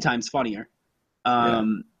probably 20 times funnier.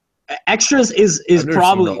 Extras is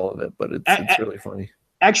probably all of it, but it's really funny.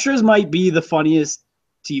 Extras might be the funniest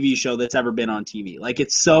TV show that's ever been on TV. Like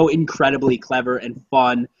it's so incredibly clever and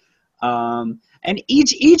fun. And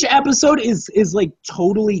each episode is like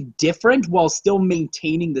totally different while still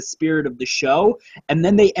maintaining the spirit of the show. And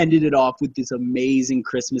then they ended it off with this amazing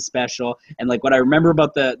Christmas special. And like what I remember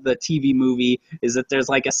about the TV movie is that there's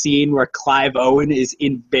like a scene where Clive Owen is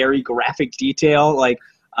in very graphic detail, like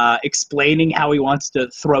explaining how he wants to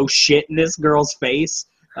throw shit in this girl's face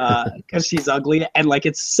because she's ugly. And like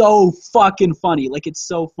it's so fucking funny. Like it's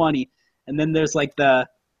so funny. And then there's like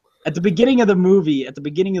at the beginning of the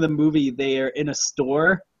movie, they are in a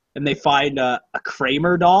store and they find a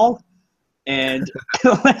Kramer doll, and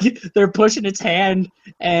like they're pushing its hand,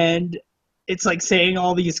 and it's like saying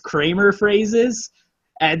all these Kramer phrases,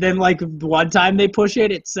 and then like one time they push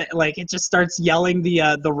it, it's like it just starts yelling the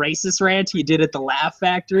racist rant he did at the Laugh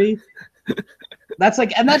Factory. That's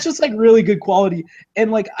just like really good quality,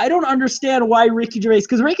 and like I don't understand why Ricky Gervais,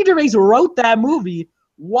 because Ricky Gervais wrote that movie.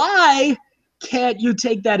 Why can't you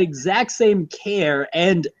take that exact same care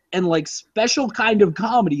and like special kind of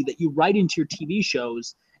comedy that you write into your TV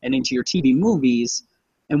shows and into your TV movies,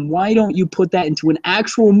 and why don't you put that into an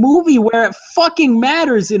actual movie where it fucking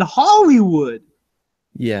matters in Hollywood?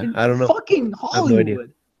 Yeah, I don't know. Fucking Hollywood. No,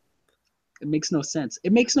 it makes no sense.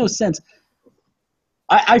 It makes no sense.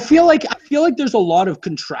 I feel like there's a lot of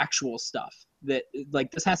contractual stuff that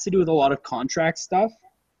like this has to do with a lot of contract stuff,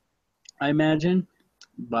 I imagine,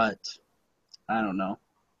 but I don't know.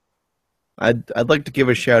 I'd like to give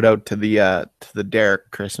a shout out to the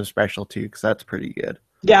Derek Christmas special too, because that's pretty good.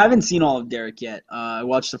 Yeah, I haven't seen all of Derek yet. I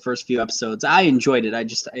watched the first few episodes. I enjoyed it.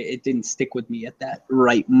 It didn't stick with me at that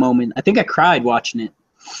right moment. I think I cried watching it.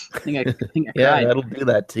 I think I yeah, cried. That'll do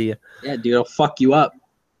that to you. Yeah, dude, it'll fuck you up.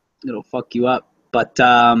 But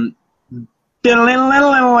Batman.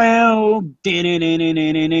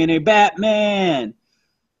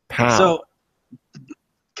 Pow. So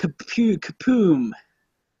kapoom,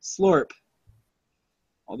 slorp,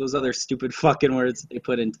 all those other stupid fucking words they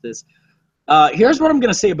put into this. Here's what I'm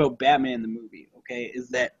going to say about Batman the movie, okay, is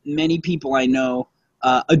that many people I know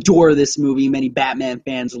adore this movie. Many Batman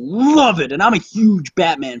fans love it, and I'm a huge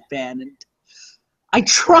Batman fan, and I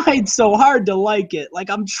tried so hard to like it. Like,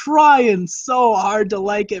 I'm trying so hard to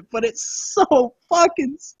like it, but it's so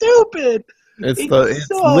fucking stupid. It's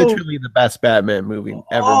literally the best Batman movie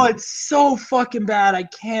ever. Oh, it's so fucking bad. I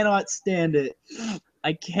cannot stand it.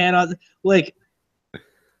 I cannot. Like,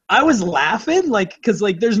 I was laughing, like, because,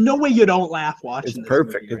 like, there's no way you don't laugh watching this. It's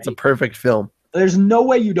perfect. Movie, right? It's a perfect film. There's no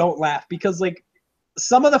way you don't laugh because, like,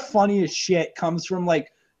 some of the funniest shit comes from,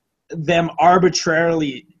 like, them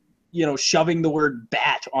arbitrarily, shoving the word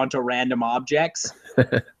bat onto random objects.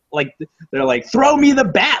 Like, they're like, throw me the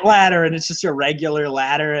bat ladder, and it's just a regular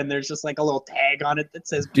ladder, and there's just like a little tag on it that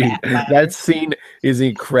says bat ladder. That scene is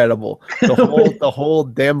incredible. The whole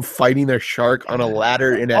them fighting their shark on a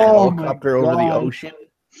ladder in a helicopter over the ocean.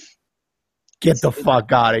 Get the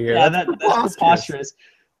fuck out of here. Yeah, that's preposterous.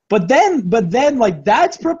 But then, like,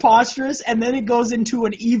 that's preposterous, and then it goes into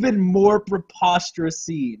an even more preposterous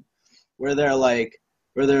scene where they're like,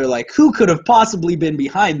 who could have possibly been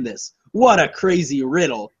behind this? What a crazy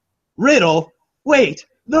riddle. Riddle? Wait,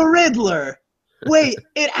 the Riddler. Wait,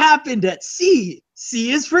 it happened at C.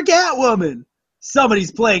 C is for Catwoman.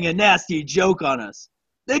 Somebody's playing a nasty joke on us.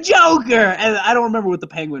 The Joker! And I don't remember what the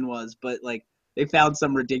Penguin was, but, like, they found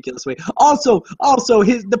some ridiculous way. Also,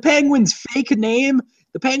 the Penguin's fake name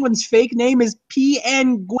is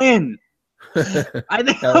P.N. I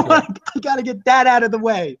think I gotta get that out of the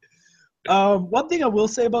way. One thing I will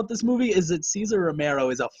say about this movie is that Cesar Romero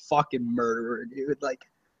is a fucking murderer, dude. Like,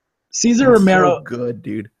 Cesar Romero, so good,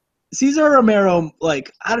 dude. Cesar Romero,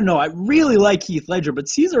 like, I don't know. I really like Heath Ledger, but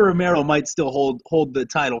Cesar Romero might still hold the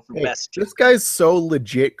title for best. This guy's so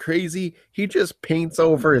legit crazy. He just paints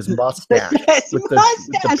over his mustache with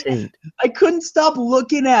the paint. I couldn't stop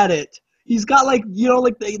looking at it. He's got like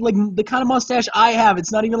the kind of mustache I have.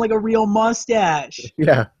 It's not even like a real mustache.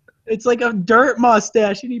 Yeah. It's like a dirt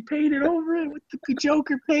mustache, and he painted over it with the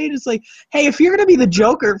Joker paint. It's like, hey, if you're gonna be the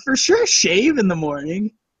Joker, for sure shave in the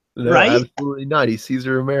morning. No, right? Absolutely not. He's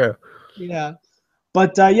Cesar Romero. Yeah.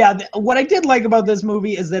 But, what I did like about this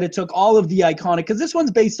movie is that it took all of the iconic, because this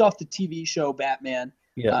one's based off the TV show Batman,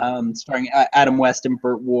 starring Adam West and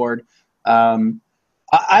Burt Ward.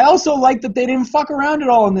 I also like that they didn't fuck around at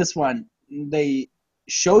all in this one. They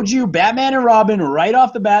showed you Batman and Robin right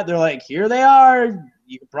off the bat. They're like, here they are.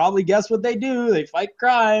 You can probably guess what they do. They fight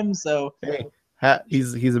crime, so... Hey,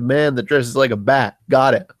 he's a man that dresses like a bat.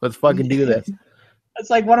 Got it. Let's fucking do this. It's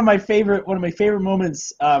like one of my favorite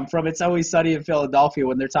moments from It's Always Sunny in Philadelphia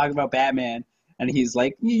when they're talking about Batman, and he's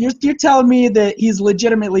like, "You're telling me that he's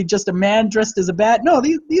legitimately just a man dressed as a bat? No,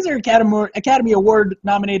 these are Academy Award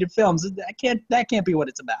nominated films. That can't be what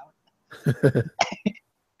it's about."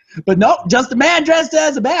 But nope, just a man dressed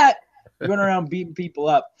as a bat. Going around beating people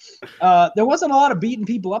up. There wasn't a lot of beating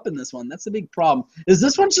people up in this one. That's the big problem.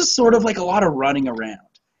 This one's just sort of like a lot of running around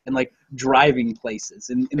and like driving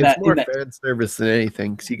places. It's more fan service than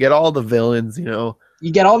anything, because you get all the villains, you know.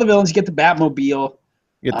 You get all the villains. You get the Batmobile.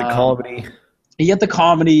 You get the comedy. You get the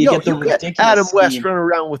comedy. You get the ridiculous. Adam West running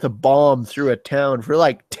around with a bomb through a town for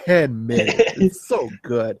like 10 minutes. It's so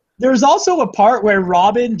good. There's also a part where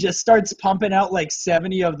Robin just starts pumping out like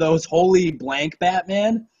 70 of those holy blank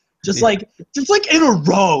Batman. Just like in a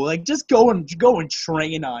row, like just go and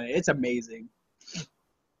train on it. It's amazing.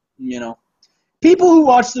 You know, people who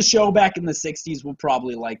watched the show back in the 60s will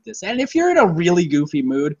probably like this. And if you're in a really goofy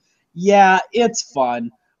mood, yeah, it's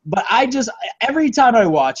fun. But every time I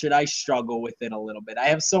watch it, I struggle with it a little bit. I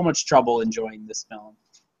have so much trouble enjoying this film.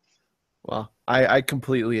 Well, I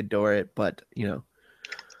completely adore it, but you know,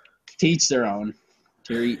 teach their own.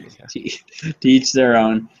 Teach their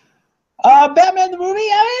own. Batman the movie,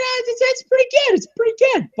 I mean, it's pretty good. It's pretty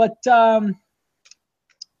good, but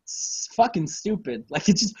it's fucking stupid. Like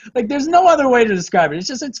it's just like there's no other way to describe it.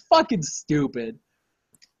 It's fucking stupid.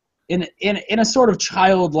 In a sort of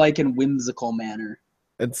childlike and whimsical manner.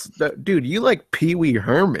 Dude, you like Pee-wee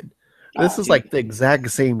Herman. This is like the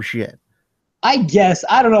exact same shit. I guess.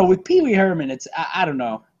 I don't know. With Pee-wee Herman, I don't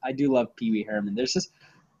know. I do love Pee-wee Herman.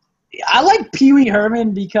 I like Pee-wee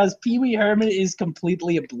Herman because Pee-wee Herman is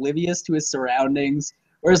completely oblivious to his surroundings.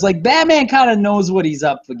 Whereas, like, Batman kind of knows what he's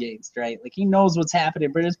up against, right? Like, he knows what's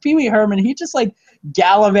happening. But as Pee-wee Herman, he just, like,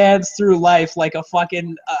 gallivants through life like a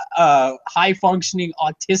fucking high-functioning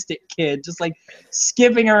autistic kid. Just, like,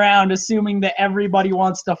 skipping around, assuming that everybody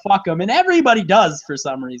wants to fuck him. And everybody does for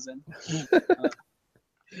some reason. I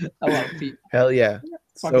love Pee. Hell yeah.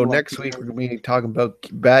 So next week, we're going to be talking about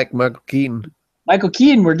Michael Keaton. Michael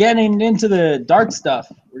Keaton, we're getting into the dark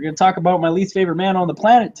stuff. We're going to talk about my least favorite man on the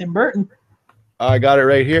planet, Tim Burton. I got it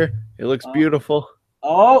right here. It looks beautiful.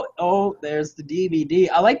 Oh, there's the DVD.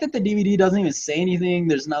 I like that the DVD doesn't even say anything.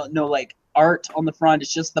 There's no like art on the front.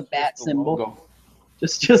 It's just the bat symbol. Logo.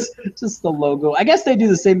 Just the logo. I guess they do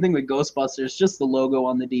the same thing with Ghostbusters. Just the logo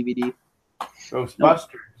on the DVD. Ghostbusters.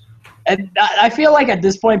 And I feel like at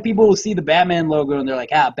this point, people will see the Batman logo and they're like,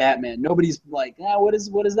 Batman. Nobody's like, what is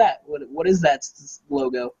that? What is that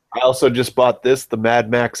logo? I also just bought the Mad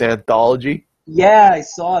Max anthology. Yeah, I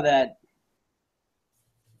saw that.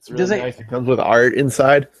 It's really nice. It comes with art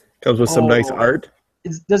inside. Comes with some nice art.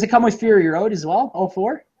 Does it come with Fury Road as well? All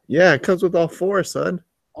 4? Yeah, it comes with all 4, son.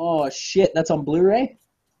 Oh, shit. That's on Blu-ray?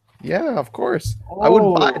 Yeah, of course. I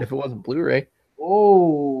wouldn't buy it if it wasn't Blu-ray.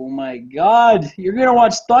 Oh, my God. You're going to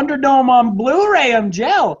watch Thunderdome on Blu-ray. I'm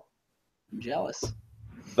jealous.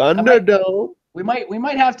 Thunderdome. We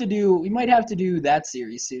might have to do that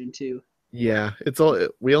series soon, too. Yeah,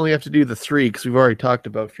 we only have to do the 3 because we've already talked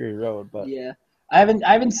about Fury Road. But yeah. I actually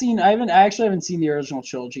haven't seen the original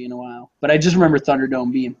trilogy in a while, but I just remember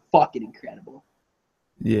Thunderdome being fucking incredible.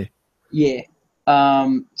 Yeah. Yeah.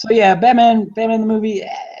 So yeah, Batman the movie.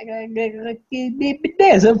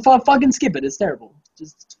 Fucking skip it. It's terrible.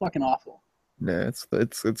 It's fucking awful. Nah, it's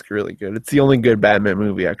really good. It's the only good Batman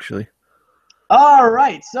movie, actually. All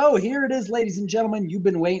right, so here it is, ladies and gentlemen. You've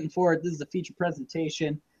been waiting for it. This is a feature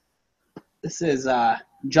presentation. This is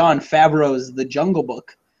Jon Favreau's The Jungle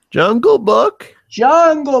Book. Jungle Book.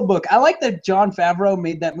 I like that Jon Favreau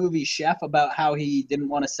made that movie Chef about how he didn't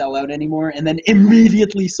want to sell out anymore and then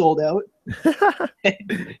immediately sold out.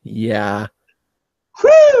 Yeah.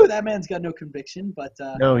 Whew, that man's got no conviction, but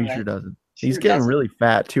no, he sure doesn't. He's getting really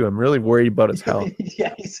fat too. I'm really worried about his health.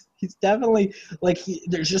 Yeah, he's definitely like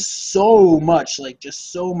there's just so much like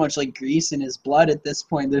grease in his blood at this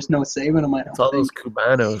point. There's no saving him. It's all those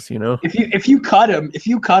Cubanos, you know. If you cut him,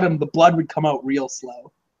 the blood would come out real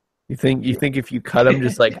slow. You think if you cut him,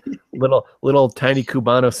 just like little tiny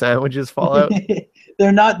Cubano sandwiches fall out?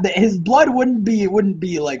 They're not. His blood wouldn't be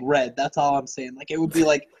like red. That's all I'm saying. Like it would look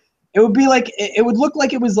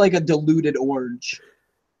like it was like a diluted orange.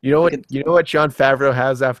 You know what Jon Favreau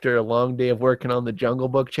has after a long day of working on the Jungle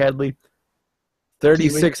Book, Chadley?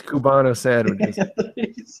 36 Cubano sandwiches.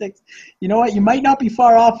 36. You know what? You might not be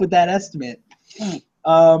far off with that estimate.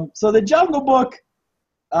 So the Jungle Book.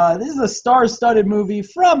 This is a star-studded movie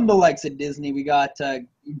from the likes of Disney. We got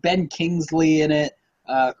Ben Kingsley in it,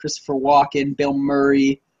 Christopher Walken, Bill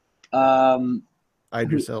Murray,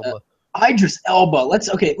 Idris Elba. Idris Elba.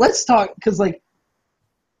 Let's talk because like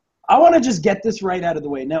I want to just get this right out of the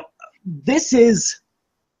way. Now, this is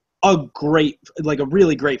a really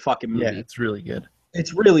great fucking movie. Yeah, it's really good.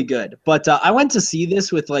 It's really good. But I went to see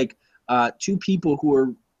this with like 2 people who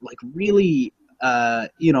are like really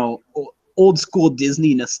old school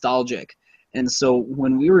Disney nostalgic. And so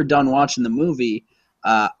when we were done watching the movie,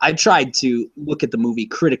 I tried to look at the movie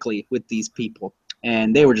critically with these people,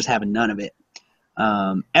 and they were just having none of it.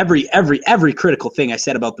 Every critical thing I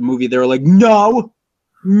said about the movie, they were like, no,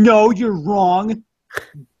 you're wrong.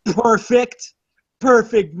 Perfect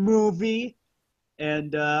movie.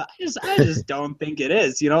 And I just don't think it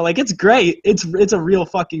is. Like, it's great. It's a real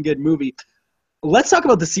fucking good movie. Let's talk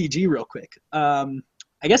about the CG real quick.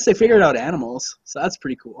 I guess they figured out animals, so that's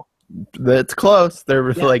pretty cool. That's close.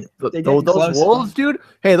 They're like those wolves, dude.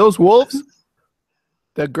 Hey, those wolves.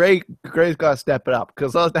 The Gray's got to step it up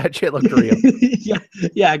because that shit looked real.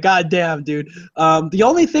 yeah, goddamn, dude. The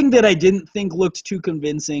only thing that I didn't think looked too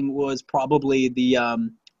convincing was probably the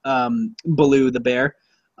Baloo the bear.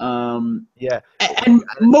 And I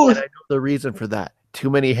know the reason for that. Too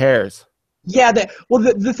many hairs. Yeah,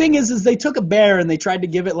 the thing is they took a bear and they tried to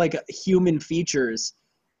give it like human features,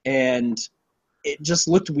 and it just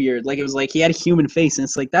looked weird. Like, it was like he had a human face, and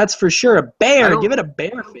it's like, that's for sure a bear. Give it a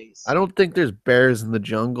bear face. I don't think there's bears in the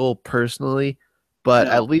jungle personally, but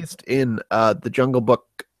at least in the Jungle Book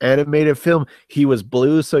animated film, he was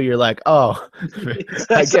blue, so you're like, oh,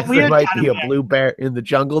 I guess there might be a blue bear in the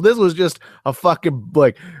jungle. This was just a fucking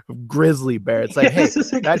like grizzly bear. It's like, hey,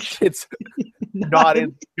 that shit's not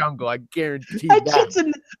in the jungle. I guarantee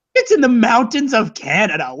that. It's in the mountains of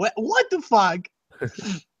Canada. What the fuck?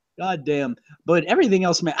 God damn. But everything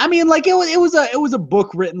else, man. I mean, like, it was a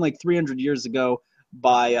book written like 300 years ago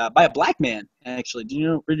by a black man. Actually, do you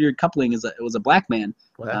know Rudyard Kipling was a black man?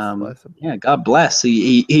 Bless him. Yeah, God bless.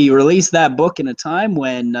 He released that book in a time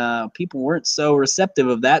when people weren't so receptive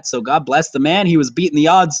of that. So God bless the man. He was beating the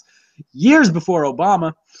odds years before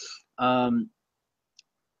Obama. But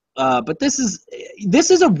this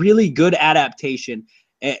is a really good adaptation,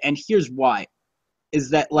 and here's why: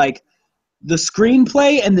 is that like the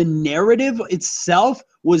screenplay and the narrative itself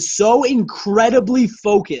was so incredibly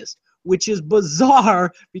focused, which is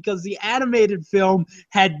bizarre because the animated film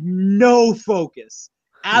had no focus.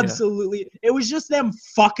 Absolutely. Yeah. It was just them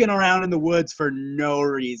fucking around in the woods for no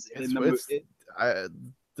reason.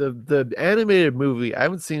 The animated movie, I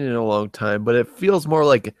haven't seen it in a long time, but it feels more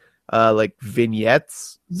like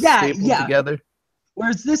vignettes stapled together.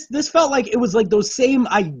 Whereas this felt like it was like those same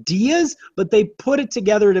ideas, but they put it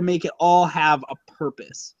together to make it all have a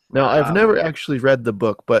purpose. Now, I've never actually read the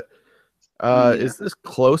book, but is this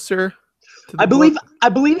closer to the book? I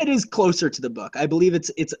believe it is closer to the book. I believe it's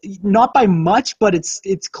not by much, but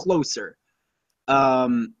it's closer.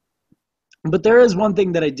 But there is one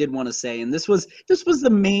thing that I did want to say, and this was the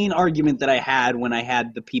main argument that I had when I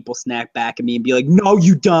had the people snack back at me and be like, "No,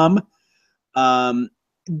 you dumb."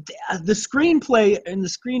 The screenplay and the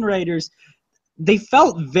screenwriters, they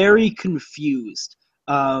felt very confused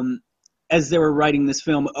as they were writing this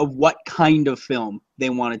film of what kind of film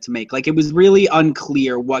they wanted to make. Like, it was really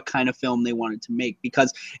unclear what kind of film they wanted to make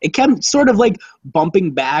because it kept sort of like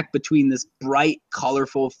bumping back between this bright,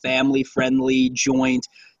 colorful, family-friendly joint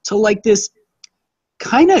to like this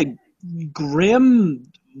kind of grim,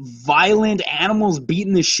 violent animals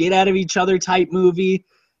beating the shit out of each other type movie.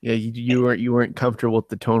 Yeah, you weren't comfortable with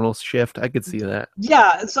the tonal shift. I could see that.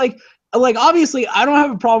 Yeah, it's like obviously I don't have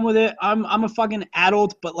a problem with it. I'm a fucking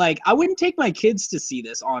adult, but like I wouldn't take my kids to see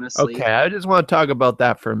this, honestly. Okay, I just want to talk about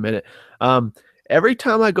that for a minute. Every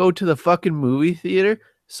time I go to the fucking movie theater,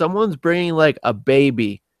 someone's bringing like a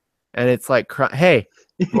baby, and it's like, hey,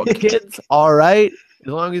 well, kids, all right,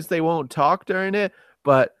 as long as they won't talk during it,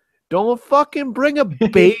 but don't fucking bring a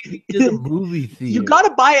baby to the movie theater. You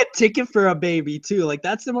gotta buy a ticket for a baby too. Like,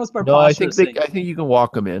 that's the most preposterous thing. I think you can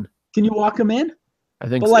walk them in. Can you walk them in? I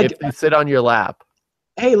think so, if they sit on your lap.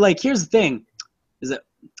 Hey, like, here's the thing: is that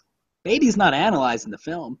baby's not analyzing the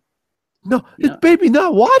film. No, it's baby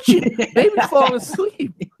not watching. Baby's falling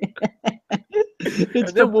asleep. And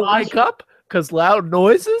then we'll wake up because loud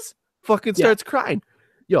noises. Fucking starts crying.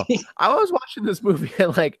 Yo, I was watching this movie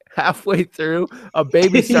and like halfway through, a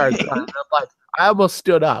baby started crying. I'm like, I almost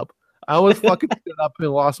stood up. I almost fucking stood up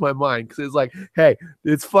and lost my mind because it's like, hey,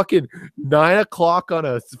 it's fucking 9 o'clock on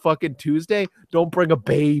a fucking Tuesday. Don't bring a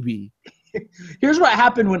baby. Here's what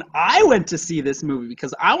happened when I went to see this movie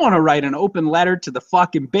because I want to write an open letter to the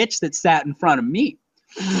fucking bitch that sat in front of me.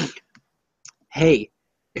 Hey,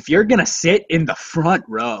 if you're going to sit in the front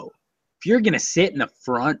row,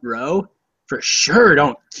 for sure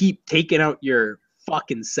don't keep taking out your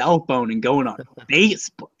fucking cell phone and going on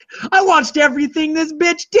Facebook. I watched everything this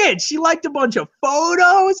bitch did. She liked a bunch of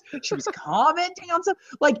photos. She was commenting on stuff.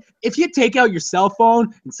 Like, if you take out your cell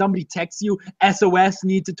phone and somebody texts you, SOS,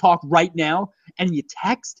 need to talk right now, and you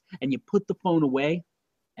text and you put the phone away,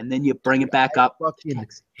 and then you bring it back up. Fucking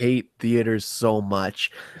hate theaters so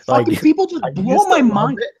much. Fucking people just blow my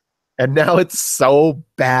mind. And now it's so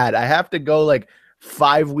bad. I have to go like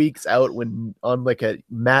 5 weeks out when on like a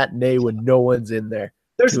matinee when no one's in there.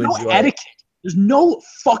 There's no etiquette. There's no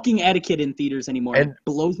fucking etiquette in theaters anymore. And it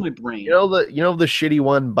blows my brain. You know the shitty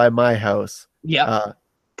one by my house. Yeah,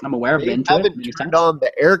 I'm aware of it. They haven't turned on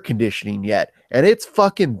the air conditioning yet, and it's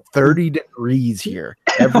fucking 30 degrees here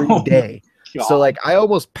every day. God. So like I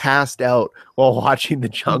almost passed out while watching The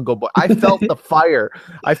Jungle Book. I felt the fire.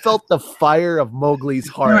 I felt the fire of Mowgli's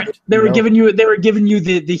heart. They were giving you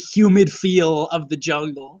the humid feel of the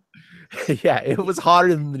jungle. Yeah, it was hotter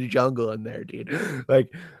than the jungle in there, dude.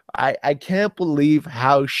 Like I can't believe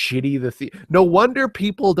how shitty no wonder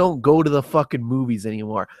people don't go to the fucking movies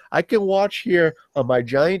anymore. I can watch here on my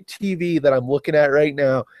giant TV that I'm looking at right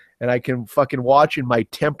now, and I can fucking watch in my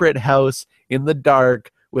temperate house in the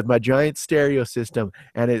dark with my giant stereo system,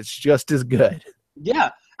 and it's just as good.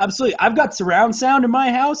 Yeah, absolutely. I've got surround sound in my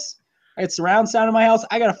house. I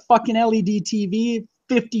got a fucking LED TV,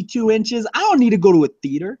 52 inches. I don't need to go to a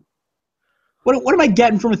theater. What am I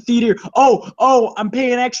getting from a theater? Oh, I'm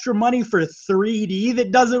paying extra money for 3D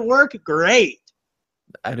that doesn't work? Great.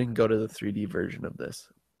 I didn't go to the 3D version of this.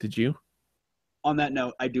 Did you? On that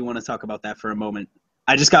note, I do want to talk about that for a moment.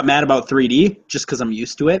 I just got mad about 3D just because I'm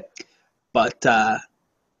used to it. But I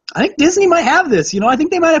think Disney might have this. I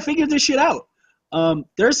think they might have figured this shit out.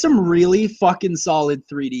 There's some really fucking solid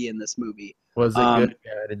 3D in this movie. Was it good?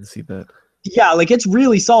 Yeah, I didn't see that. Yeah, like it's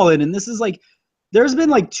really solid. And this is like, there's been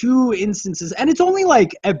like 2 instances, and it's only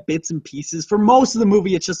like at bits and pieces. For most of the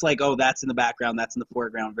movie, it's just like, oh, that's in the background, that's in the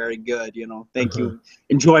foreground. Very good, Thank you.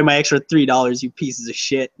 Enjoy my extra $3, you pieces of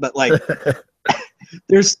shit. But like,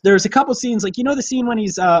 there's a couple scenes, like the scene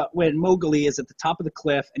when Mowgli is at the top of the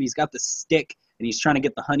cliff and he's got the stick and he's trying to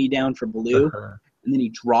get the honey down for Baloo, and then he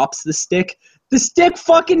drops the stick. The stick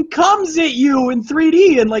fucking comes at you in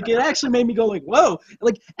 3D, and like it actually made me go like, whoa,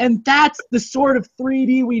 like, and that's the sort of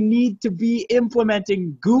 3D we need to be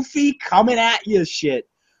implementing. Goofy coming at you shit.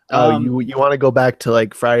 You want to go back to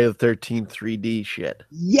like Friday the 13th 3D shit?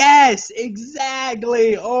 Yes,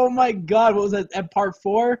 exactly. Oh my god, what was that at part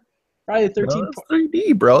 4? Friday the 13th. No, that's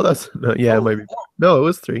 3D, bro. It might be. No, it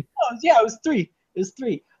was 3. Oh, yeah, it was 3. It was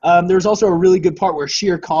 3. There's also a really good part where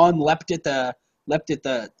Shere Khan leapt at the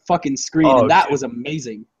fucking screen, and that was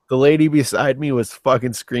amazing. The lady beside me was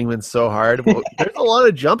fucking screaming so hard. There's a lot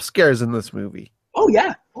of jump scares in this movie. Oh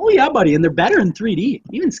yeah, buddy, and they're better in 3D,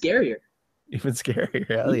 even scarier.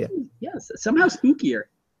 Hell yeah. Yes, somehow spookier.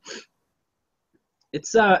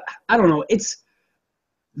 It's I don't know.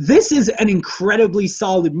 This is an incredibly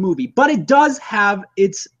solid movie, but it does have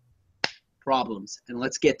its problems, and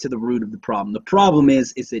let's get to the root of the problem. The problem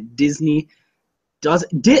is that Disney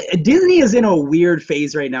is in a weird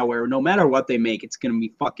phase right now where no matter what they make, it's gonna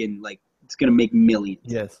be fucking like it's gonna make millions.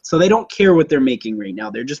 Yes. So they don't care what they're making right now.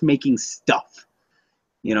 They're just making stuff,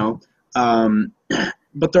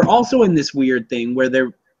 But they're also in this weird thing where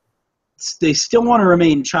they still want to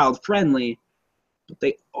remain child friendly, but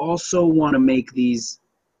they also want to make these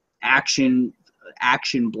action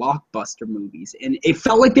blockbuster movies, and it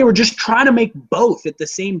felt like they were just trying to make both at the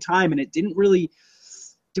same time, and it didn't really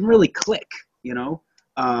click.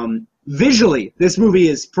 Visually, this movie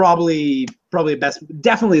is probably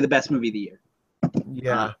definitely the best movie of the year.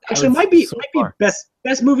 Yeah, actually, might be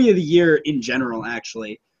best movie of the year in general.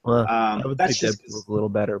 Actually, well, I would think Deadpool's a little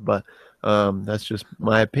better, but that's just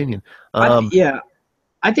my opinion.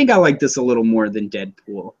 I think I like this a little more than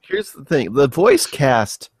Deadpool. Here's the thing: the voice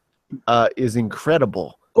cast is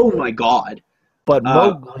incredible. Oh my god! But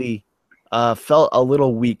Mowgli felt a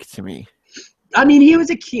little weak to me. I mean, he was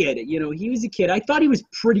a kid. He was a kid. I thought he was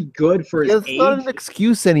pretty good for his age. It's not an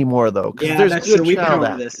excuse anymore, though. Yeah, that's true. We've been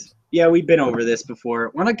over this. Yeah, we've been over this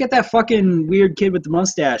before. Why not get that fucking weird kid with the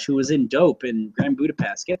mustache who was in Dope in Grand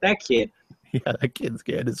Budapest? Get that kid. Yeah, that kid's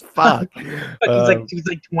scared as fuck. He's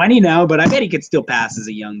like 20 now, but I bet he could still pass as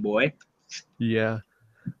a young boy. Yeah.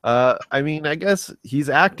 I mean, I guess he's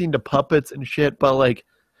acting to puppets and shit, but like,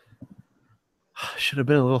 should have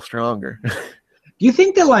been a little stronger. Do you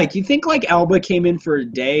think that Alba came in for a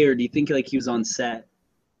day, or do you think like he was on set?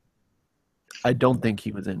 I don't think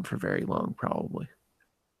he was in for very long, probably.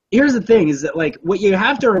 Here's the thing: is that like what you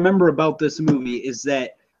have to remember about this movie is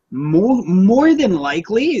that more than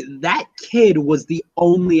likely that kid was the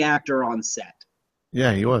only actor on set.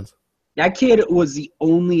 Yeah, he was. That kid was the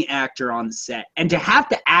only actor on set, and to have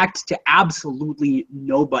to act to absolutely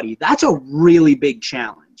nobody—that's a really big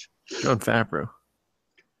challenge. Jon Favreau.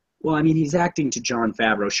 Well, I mean, he's acting to Jon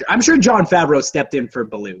Favreau. Sure, I'm sure Jon Favreau stepped in for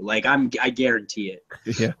Baloo. Like, I guarantee it.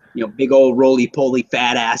 Yeah. You know, big old roly-poly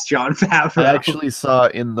fat ass Jon Favreau. I actually saw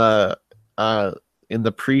in the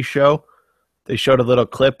pre-show, they showed a little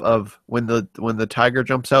clip of when the tiger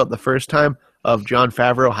jumps out the first time of Jon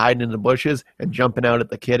Favreau hiding in the bushes and jumping out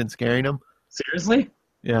at the kid and scaring him. Seriously?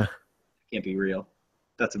 Yeah. Can't be real.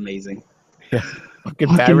 That's amazing. Yeah. Fucking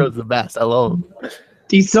Favreau's the best. I love him.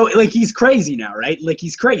 He's so he's crazy now, right? Like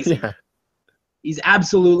he's crazy. Yeah. He's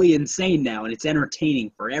absolutely insane now, and it's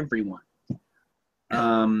entertaining for everyone.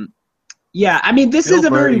 Yeah, I mean, this is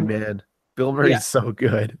a Murray, very man. Bill Murray's so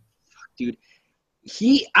good. Dude.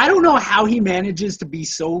 I don't know how he manages to be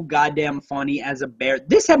so goddamn funny as a bear.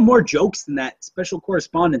 This had more jokes than that Special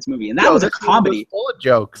Correspondence movie, and that was a comedy. Was full of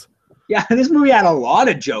jokes. Yeah, this movie had a lot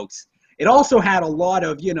of jokes. It also had a lot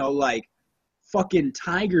of, like, fucking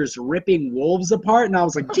tigers ripping wolves apart, and I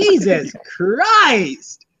was like, Jesus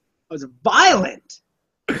Christ! I was violent.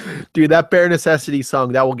 Dude, that Bare Necessity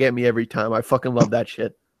song, that will get me every time. I fucking love that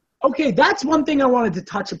shit. Okay, that's one thing I wanted to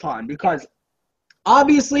touch upon, because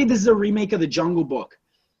obviously this is a remake of The Jungle Book,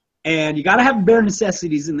 and you gotta have Bare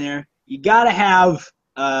Necessities in there. You gotta have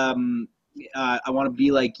I Want to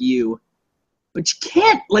Be Like You. But you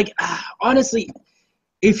can't, honestly,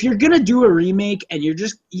 if you're going to do a remake and you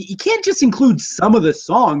can't just include some of the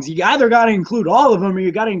songs. You either got to include all of them or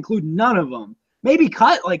you got to include none of them. Maybe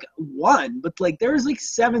cut, one, but, there's,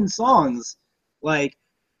 7 songs. Like,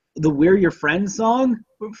 the We're Your Friends song?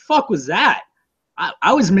 What the fuck was that?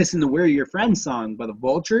 I was missing the We're Your Friends song by the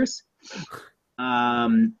Vultures.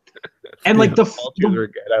 And the Vultures are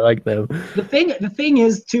good. I like them. The thing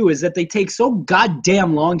is too is that they take so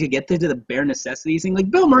goddamn long to get to the Bare Necessities thing.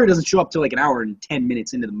 Like Bill Murray doesn't show up till an hour and 10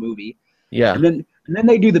 minutes into the movie. Yeah. And then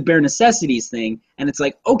they do the Bare Necessities thing, and it's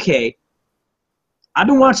like, okay, I've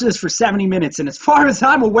been watching this for 70 minutes, and as far as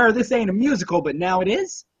I'm aware, this ain't a musical, but now it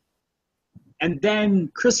is. And then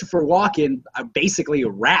Christopher Walken basically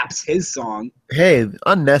raps his song. Hey,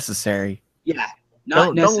 unnecessary. Yeah.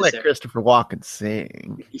 Don't let Christopher Walken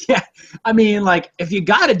sing. Yeah, I mean, if you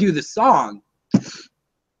got to do the song,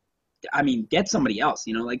 I mean, get somebody else.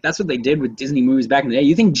 That's what they did with Disney movies back in the day.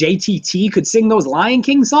 You think JTT could sing those Lion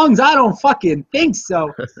King songs? I don't fucking think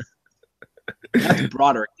so. Matthew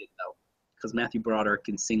Broderick did though, because Matthew Broderick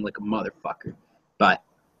can sing like a motherfucker. But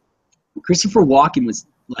Christopher Walken was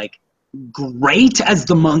great as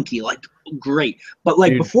the monkey, great. But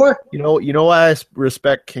Dude, before, you know why I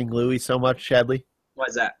respect King Louis so much, Chadley? Why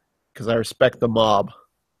is that? Because I respect the mob.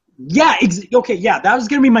 Yeah, okay, yeah, that was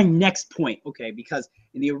gonna be my next point. Okay, because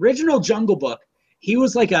in the original Jungle Book, he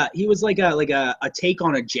was like a take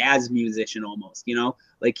on a jazz musician almost.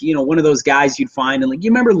 One of those guys you'd find and you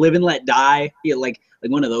remember Live and Let Die? Yeah, like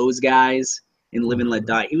one of those guys in Live and Let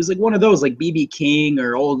Die. He was one of those B.B. King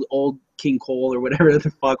or old King Cole or whatever the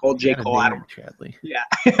fuck, old J. Cole. I don't. Chadley. Yeah,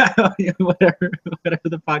 whatever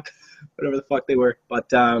the fuck they were,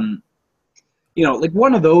 but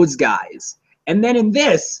one of those guys. And then in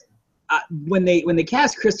this, when they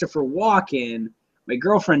cast Christopher Walken, my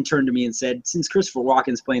girlfriend turned to me and said, since Christopher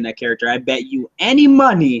Walken's playing that character, I bet you any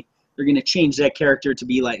money they're going to change that character to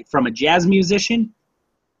be from a jazz musician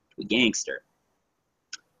to a gangster.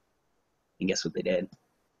 And guess what they did?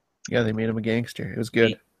 Yeah, they made him a gangster. It was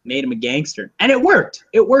good. Made him a gangster. And it worked.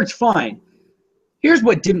 It worked fine. Here's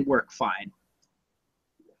what didn't work fine.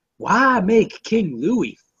 Why make King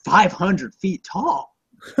Louis 500 feet tall?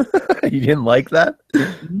 You didn't like that?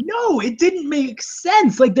 No, it didn't make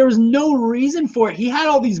sense. There was no reason for it. He had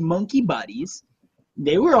all these monkey buddies.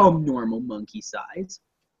 They were all normal monkey size.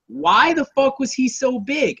 Why the fuck was he so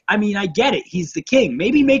big? I mean, I get it. He's the king.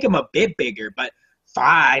 Maybe make him a bit bigger, but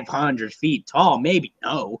 500 feet tall, maybe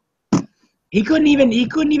no. He couldn't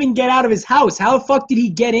even get out of his house. How the fuck did he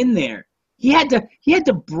get in there? He had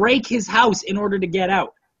to break his house in order to get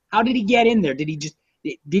out. How did he get in there? Did he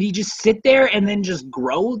just sit there and then just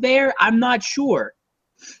grow there? I'm not sure.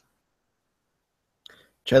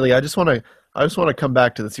 Charlie, I just want to come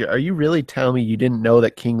back to this here. Are you really telling me you didn't know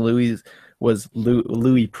that King Louis was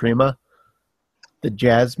Louis Prima, the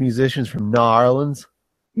jazz musicians from New Orleans?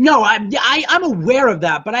 No, I'm aware of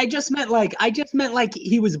that, but I just meant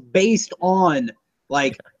he was based on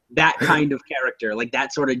that kind of character,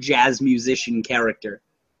 that sort of jazz musician character.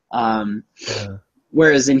 Yeah.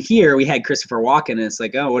 Whereas in here we had Christopher Walken, and it's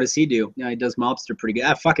oh, what does he do? Yeah, he does mobster pretty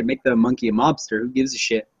good. Fuck it, make the monkey a mobster. Who gives a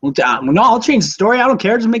shit? Well, no, I'll change the story. I don't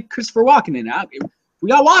care. Just make Christopher Walken in it. We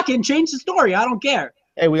got Walken. Change the story. I don't care.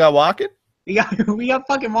 Hey, we got Walken. We got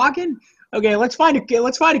fucking Walken. Okay, let's find a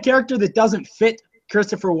character that doesn't fit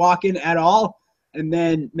Christopher Walken at all, and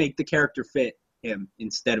then make the character fit. him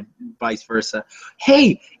instead of vice versa.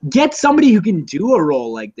 Hey, get somebody who can do a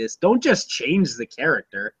role like this. Don't just change the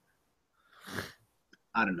character.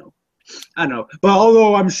 I don't know. But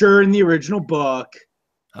although I'm sure in the original book,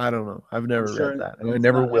 I don't know. I've never read that, and I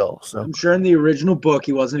never will. So I'm sure in the original book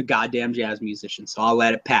he wasn't a goddamn jazz musician, so I'll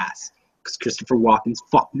let it pass because Christopher Walken's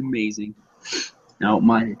fucking amazing. No,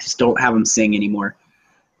 just don't have him sing anymore.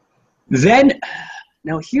 Then,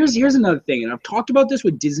 now here's another thing, and I've talked about this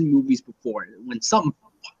with Disney movies before. When something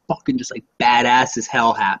fucking just like badass as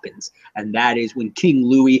hell happens, and that is when King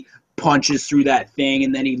Louis punches through that thing,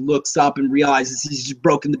 and then he looks up and realizes he's just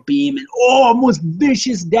broken the beam, and most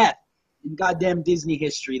vicious death in goddamn Disney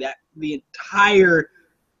history. That the entire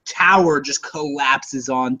tower just collapses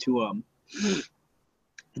onto him,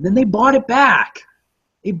 and then they bought it back.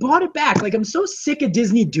 Like, I'm so sick of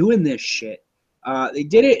Disney doing this shit. They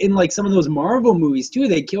did it in like some of those Marvel movies too.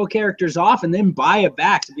 They kill characters off and then buy it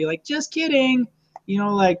back to be like, just kidding,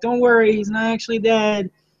 like, don't worry, he's not actually dead,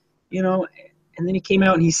 And then he came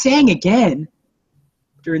out and he sang again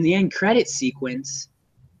during the end credit sequence.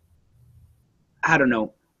 I don't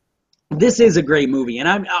know. This is a great movie, and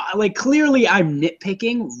I'm clearly I'm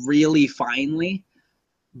nitpicking really finely,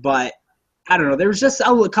 but I don't know. There was just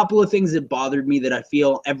a couple of things that bothered me that I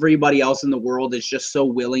feel everybody else in the world is just so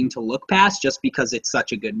willing to look past just because it's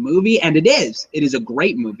such a good movie, and it is. It is a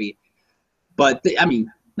great movie, but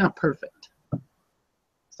not perfect.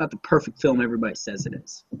 It's not the perfect film everybody says it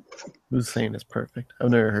is. Who's saying it's perfect? I've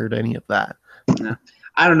never heard any of that. No.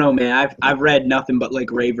 I don't know, man. I've read nothing but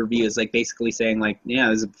like rave reviews, like basically saying like, yeah,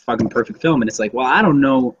 this is a fucking perfect film, and it's like, well, I don't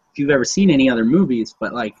know if you've ever seen any other movies,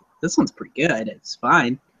 but like this one's pretty good. It's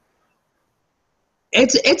fine.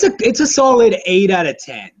 It's a solid 8 out of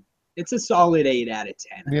 10. It's a solid 8 out of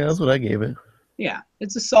 10. Yeah, that's what I gave it. Yeah,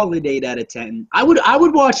 it's a solid 8 out of 10. I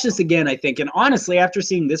would watch this again, I think, and honestly, after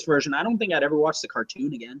seeing this version, I don't think I'd ever watch the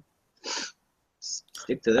cartoon again.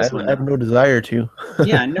 Stick to this one. I have no desire to.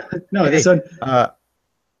 Yeah, no, this one.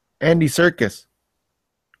 Andy Serkis.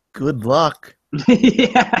 Good luck.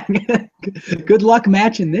 Yeah, good luck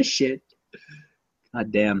matching this shit.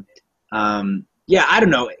 God damn. Yeah, I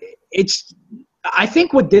don't know. I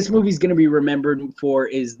think what this movie's going to be remembered for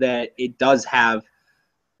is that it does have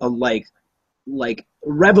a like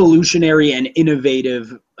revolutionary and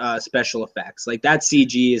innovative special effects. Like that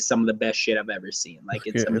CG is some of the best shit I've ever seen. Like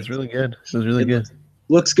it's really good. It was really good.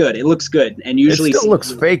 Looks good. It looks good. And usually it still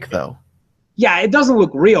looks fake though. Yeah, it doesn't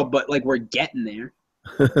look real, but like we're getting there.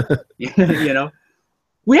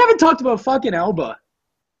 We haven't talked about fucking Elba,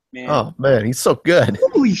 man. Oh man, he's so good.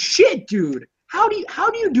 Holy shit, dude! How do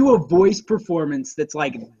you do a voice performance that's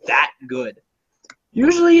like that good?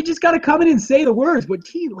 Usually, you just gotta come in and say the words, but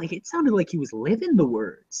it sounded like he was living the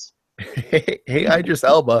words. Hey, Idris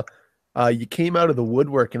Elba, you came out of the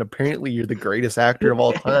woodwork, and apparently you're the greatest actor of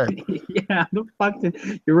all time. Yeah,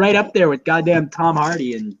 you're right up there with goddamn Tom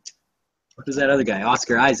Hardy and. Who's that other guy?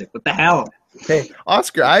 Oscar Isaac. What the hell? Hey,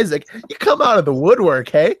 Oscar Isaac, you come out of the woodwork,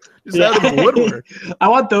 hey? Just out of the woodwork. I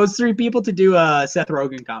want those three people to do a Seth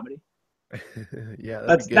Rogen comedy. Yeah,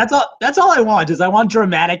 that's all I want is I want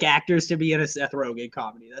dramatic actors to be in a Seth Rogen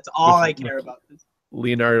comedy. That's all I care about.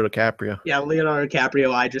 Leonardo DiCaprio. Yeah, Leonardo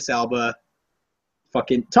DiCaprio, Idris Elba,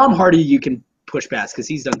 fucking Tom Hardy. You can push past because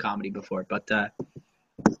he's done comedy before, but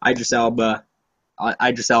Idris Elba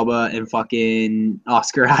and fucking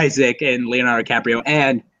Oscar Isaac and Leonardo DiCaprio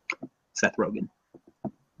and Seth Rogen.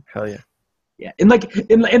 Hell yeah. Yeah,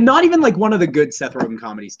 and not even like one of the good Seth Rogen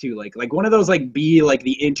comedies too. Like one of those like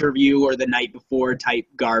The Interview or The Night Before type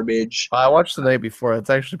garbage. I watched The Night Before.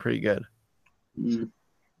 It's actually pretty good. It's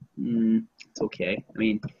okay. I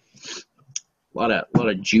mean, a lot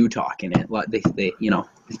of Jew talk in it. They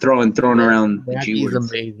throwing around the Jew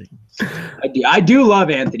words. Amazing. I do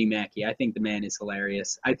love Anthony Mackie. I think the man is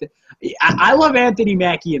hilarious. I love Anthony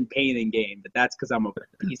Mackie in Pain and Gain, but that's because I'm a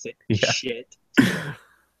piece of shit.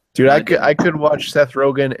 Dude, I could watch Seth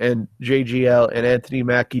Rogen and JGL and Anthony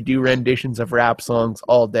Mackie do renditions of rap songs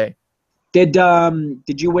all day. Did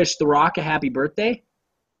you wish The Rock a happy birthday?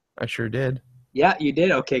 I sure did. Yeah, you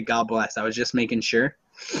did? Okay, God bless. I was just making sure.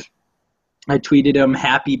 I tweeted him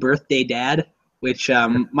happy birthday, Dad, which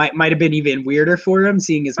might have been even weirder for him,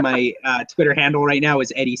 seeing as my Twitter handle right now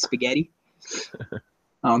is Eddie Spaghetti.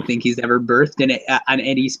 I don't think he's ever birthed an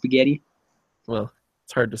Eddie Spaghetti. Well,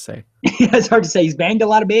 it's hard to say. Yeah, it's hard to say. He's banged a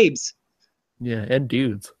lot of babes. Yeah, and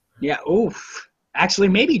dudes. Yeah, oof. Actually,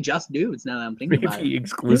 maybe just dudes now that I'm thinking about it. Maybe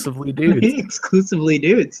exclusively dudes. Exclusively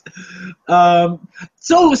dudes. So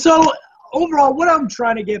overall, what I'm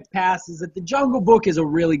trying to get past is that The Jungle Book is a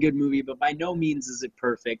really good movie, but by no means is it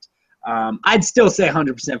perfect. I'd still say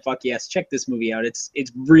 100% fuck yes. Check this movie out. It's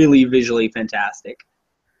really visually fantastic.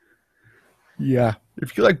 Yeah.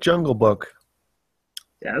 If you like Jungle Book,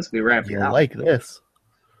 Yeah, this will be right for you'll that. like this.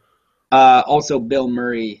 Also, Bill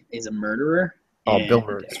Murray is a murderer. Oh, and Bill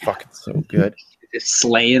Murray's fucking so good. Just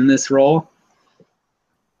slaying this role.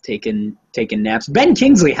 Taking naps. Ben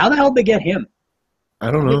Kingsley, how the hell did they get him? I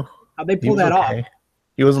don't know. How'd they He pull was that okay. off?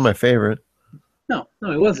 He wasn't my favorite. No,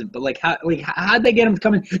 it wasn't. But how'd they get him to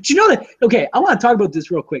come in? Do you know that? Okay, I want to talk about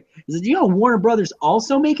this real quick. Do you know Warner Brothers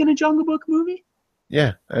also making a Jungle Book movie?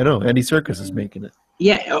 Yeah, I know. Andy Serkis is making it.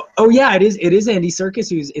 Yeah. Oh yeah, it is. It is Andy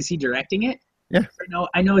Serkis. Is he directing it? Yeah.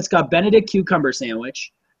 I know. It's got Benedict Cucumber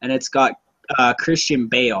Sandwich, and it's got Christian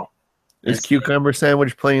Bale. Is Cucumber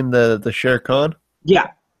Sandwich playing the Shere Khan? Yeah.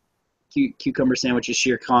 Cucumber Sandwich is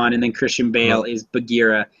Shere Khan, and then Christian Bale is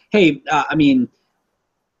Bagheera. Hey, I mean,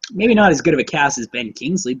 maybe not as good of a cast as Ben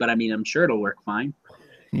Kingsley, but I mean, I'm sure it'll work fine.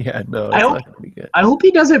 Yeah, no, it's I hope- not gonna be good. I hope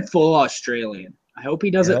he does it full Australian. I hope he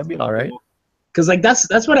does it. That'd be all right. Because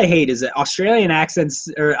that's what I hate is that Australian accents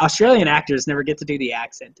or Australian actors never get to do the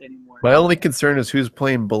accent anymore. My only concern is who's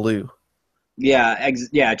playing Baloo. Yeah,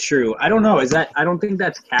 true. I don't know. I don't think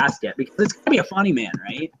that's cast yet because it's gonna be a funny man,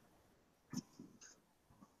 right?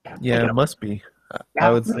 Yeah, it must be. Yeah,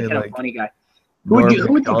 I would say get a like funny guy. Norm Who would you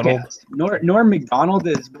Macdonald. cast? Norm Macdonald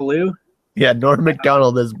is Baloo. Yeah, Norm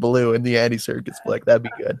Macdonald as Baloo in the Andy Serkis flick. That'd be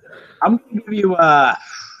good. I'm gonna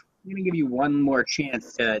give you one more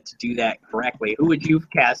chance to do that correctly. Who would you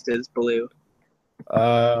cast as Baloo?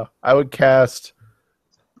 I would cast.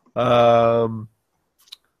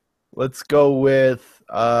 Let's go with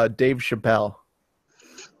Dave Chappelle.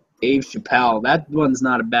 Dave Chappelle. That one's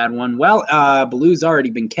not a bad one. Well, Baloo's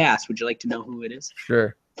already been cast. Would you like to know who it is?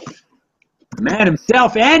 Sure. The man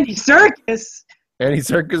himself, Andy Serkis. Andy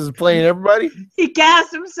Serkis is playing everybody. He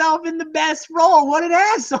cast himself in the best role. What an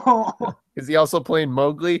asshole! Is he also playing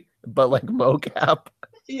Mowgli, but like mocap?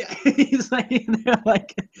 Yeah, he's like, they're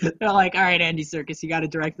like, all right, Andy Serkis, you got to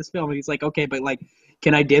direct this film. And he's like, okay, but like,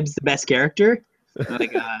 can I dibs the best character? I'm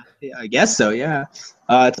like, yeah, I guess so. Yeah.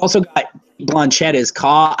 It's also got Blanchett as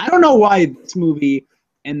Kaa. I don't know why this movie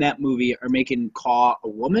and that movie are making Kaa a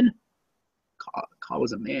woman. Kaa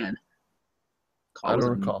was a man. I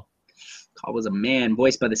don't recall. Kaa was a man,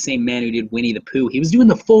 voiced by the same man who did Winnie the Pooh. He was doing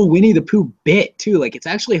the full Winnie the Pooh bit too. Like, it's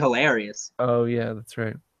actually hilarious. Oh yeah, that's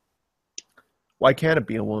right. Why can't it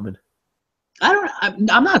be a woman?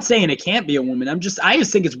 I'm not saying it can't be a woman. I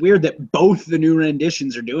just think it's weird that both the new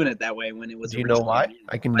renditions are doing it that way when it was. Do you know why?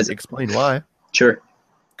 I can explain why. Sure.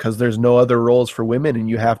 Because there's no other roles for women, and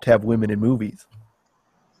you have to have women in movies.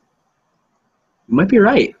 You might be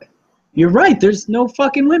right. You're right. There's no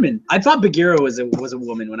fucking women. I thought Bagheera was a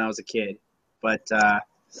woman when I was a kid, but it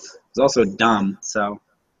was also dumb. So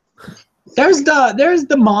there's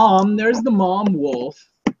the mom. There's the mom wolf.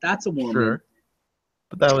 That's a woman. Sure.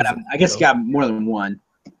 But that was. I guess got more than one.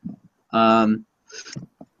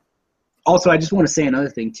 Also, I just want to say another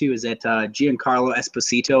thing too is that Giancarlo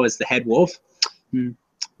Esposito is the head wolf.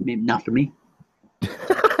 Maybe not for me.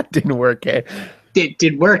 Didn't work, eh?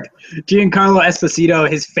 Did work. Giancarlo Esposito,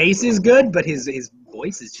 his face is good, but his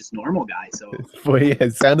voice is just normal guy. So Boy, yeah,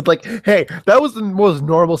 it sounded like, hey, that was the most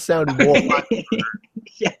normal sounding wolf.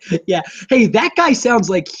 yeah. Hey, that guy sounds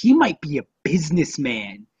like he might be a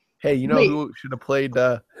businessman. Hey, you know who should have played?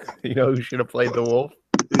 Who should have played the wolf?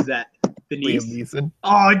 Who's that? Denise? Liam Neeson.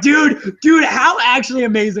 Oh, dude, how actually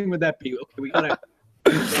amazing would that be? Okay, we gotta.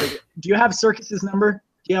 Do you have Serkis's number?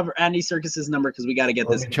 Do you have Andy Serkis's number? Because we gotta get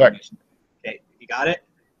this. Check. Okay, you got it.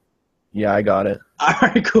 Yeah, I got it. All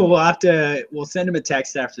right, cool. We'll send him a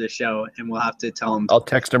text after the show, and we'll have to tell him. I'll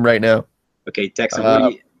text him right now. Okay, text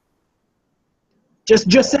him. Just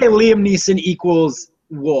say Liam Neeson equals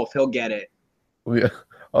wolf. He'll get it. Liam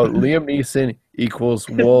Neeson equals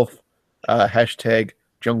wolf. Hashtag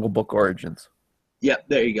Jungle Book Origins. Yep,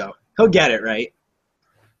 there you go. He'll get it right.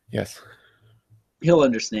 Yes. He'll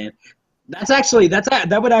understand.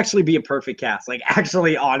 That would actually be a perfect cast. Like,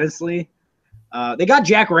 actually, honestly, they got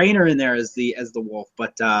Jack Rayner in there as the wolf,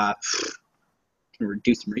 but can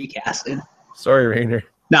do some recasting. Sorry, Rayner.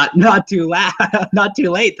 Not too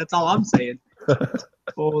late. That's all I'm saying.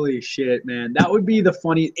 Holy shit, man! That would be the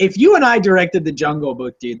funny. If you and I directed the Jungle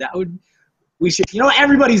Book, dude, we should. You know,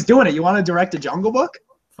 everybody's doing it. You want to direct a Jungle Book?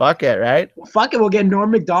 Fuck it, right? Well, fuck it. We'll get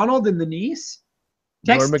Norm Macdonald and the niece.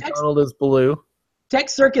 Norm Macdonald is Baloo.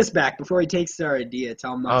 Text Serkis back before he takes our idea.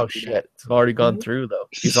 Tell him not to do shit! that. It's already gone through though.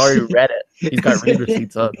 He's already read it. He's got read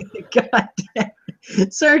receipts on. God damn.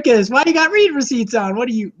 Serkis, why you got read receipts on? What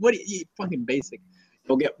are you fucking basic?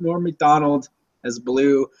 We'll get Norm Macdonald as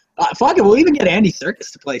Baloo. Fuck it, we'll even get Andy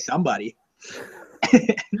Serkis to play somebody.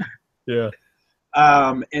 Yeah.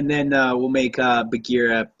 And then we'll make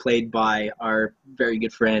Bagheera played by our very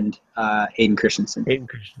good friend Hayden Christensen. Hayden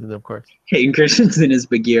Christensen, of course. Hayden Christensen is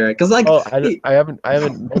Bagheera because I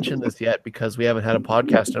haven't mentioned this yet because we haven't had a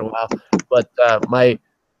podcast in a while. But my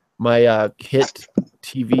hit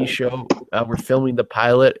TV show, we're filming the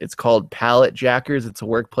pilot. It's called Pallet Jackers. It's a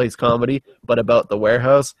workplace comedy, but about the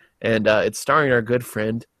warehouse, and it's starring our good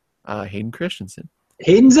friend Hayden Christensen.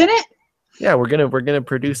 Hayden's in it. Yeah, we're gonna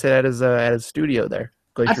produce it at his studio there.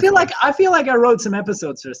 I feel like I wrote some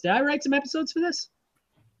episodes for this. Did I write some episodes for this?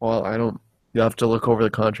 Well, I don't. You'll have to look over the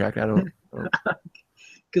contract. I don't.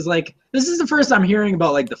 Because this is the first I'm hearing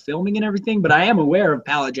about the filming and everything, but I am aware of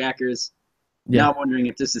Pallet Jackers. Yeah. Now I'm wondering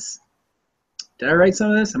if this is. Did I write some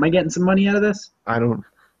of this? Am I getting some money out of this? I don't.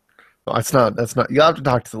 Well, that's not. You'll have to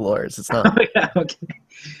talk to the lawyers. It's not. Okay.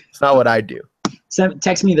 It's not what I do.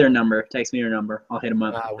 Text me their number. I'll hit them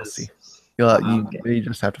up. We'll see. You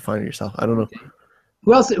just have to find it yourself. I don't know. Okay.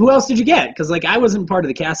 Who else did you get? Because I wasn't part of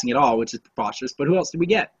the casting at all, which is preposterous. But who else did we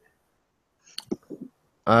get?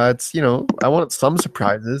 It's I want some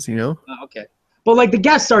surprises. Oh, okay. But the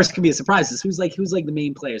guest stars can be a surprise. Who's the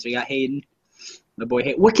main players? We got Hayden, my boy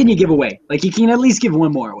Hayden. What can you give away? You can at least give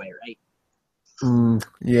one more away, right?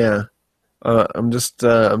 Yeah. I'm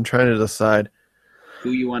trying to decide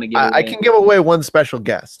who you want to give away. I can give away one special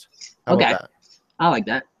guest. How okay. about that? I like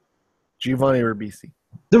that. Giovanni Ribisi.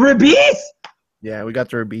 The Ribisi? Yeah, we got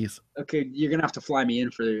the Ribisi. Okay, you're gonna have to fly me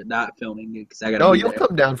in for that filming because I gotta. Oh, you'll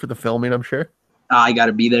come down for the filming, I'm sure. I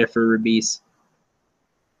gotta be there for Ribisi.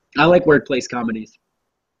 I like workplace comedies.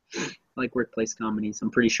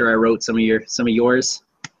 I'm pretty sure I wrote some of yours.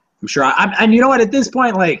 I'm sure and you know what? At this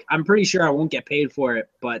point, I'm pretty sure I won't get paid for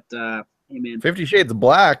it. But hey, man. 50 Shades of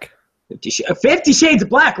Black. 50 Shades of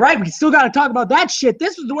Black, right? We still gotta talk about that shit.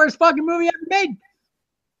 This was the worst fucking movie ever made.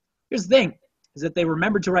 Here's the thing: is that they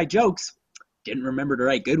remembered to write jokes. Didn't remember to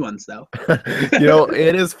write good ones, though.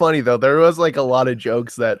 It is funny, though. There was a lot of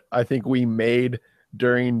jokes that I think we made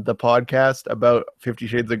during the podcast about 50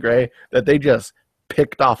 Shades of Grey that they just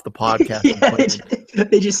picked off the podcast. Yeah,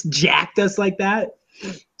 they just jacked us like that.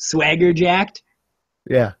 Swagger jacked.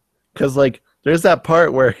 Yeah. Because, there's that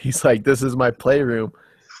part where he's like, this is my playroom.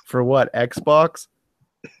 For what, Xbox?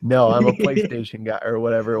 No, I'm a PlayStation guy or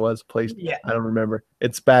whatever it was. Yeah. I don't remember.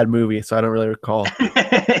 It's a bad movie, so I don't really recall.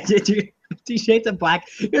 50 Shades of Black.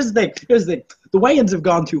 Here's the thing. The Wayans have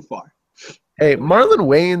gone too far. Hey, Marlon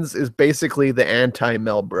Wayans is basically the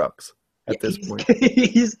anti-Mel Brooks at this point.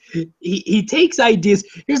 He takes ideas.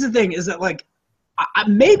 Here's the thing: is that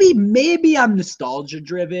maybe I'm nostalgia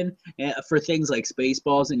driven for things like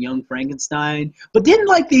Spaceballs and Young Frankenstein, but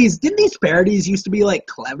didn't these parodies used to be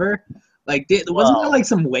clever? Wasn't there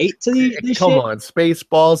some weight to this Come shit? on,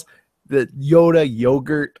 Spaceballs, the Yoda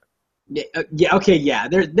yogurt. Yeah, okay, yeah.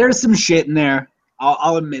 There's some shit in there.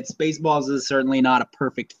 I'll admit, Spaceballs is certainly not a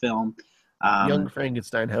perfect film. Young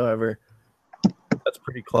Frankenstein, however, that's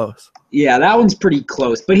pretty close. Yeah, that one's pretty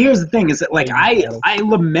close. But here's the thing: is that I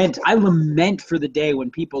lament for the day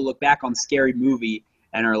when people look back on Scary Movie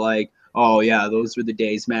and are like, "Oh yeah, those were the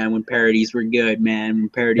days, man, when parodies were good, man. When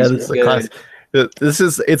parodies were good."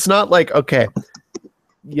 It's not okay.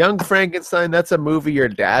 Young Frankenstein, that's a movie your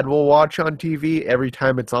dad will watch on TV every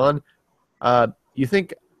time it's on. You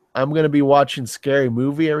think I'm going to be watching Scary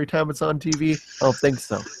Movie every time it's on TV? I don't think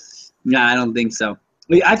so. No, I don't think so.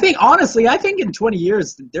 I think in 20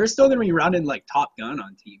 years they're still going to be running Top Gun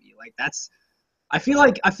on TV. I feel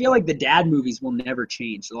like the dad movies will never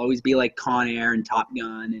change. They'll always be Con Air and Top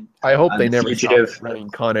Gun and I hope they never Fugitive. Stop running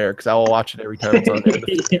Con Air because I will watch it every time it's on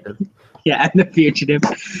there. Yeah, and The Fugitive.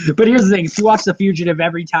 But here's the thing: if you watch The Fugitive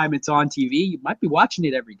every time it's on TV, you might be watching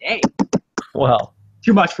it every day. Well,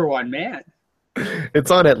 too much for one man.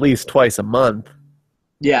 It's on at least twice a month.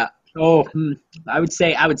 Yeah. Oh, I would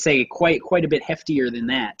say quite a bit heftier than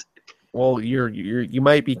that. Well, you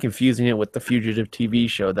might be confusing it with the Fugitive TV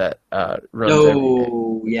show that runs.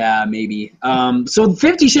 Oh, yeah, maybe. So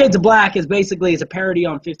 50 Shades of Black is a parody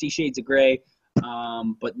on 50 Shades of Grey,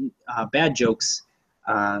 but bad jokes.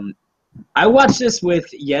 I watched this with,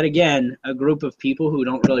 yet again, a group of people who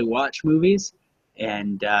don't really watch movies,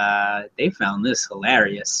 and they found this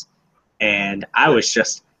hilarious. And I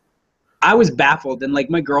was baffled, and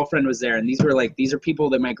my girlfriend was there, and these are people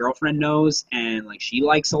that my girlfriend knows, and she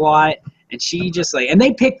likes a lot, and she just and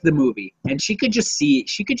they picked the movie, and she could just see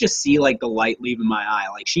the light leaving my eye.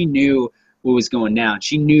 She knew what was going down.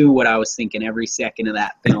 She knew what I was thinking every second of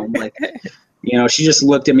that film. She just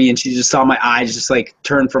looked at me and she just saw my eyes just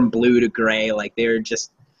turn from blue to gray. They were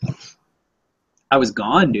just, I was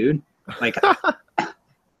gone, dude.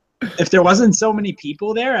 If there wasn't so many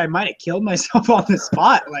people there, I might have killed myself on the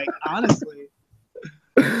spot. Like, honestly.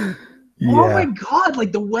 Yeah. Oh my God.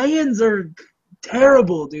 Like, the weigh-ins are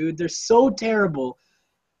terrible, dude. They're so terrible.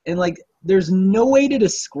 And, like, there's no way to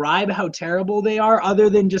describe how terrible they are other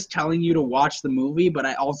than just telling you to watch the movie, but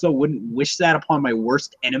I also wouldn't wish that upon my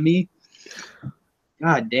worst enemy.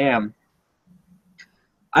 God damn.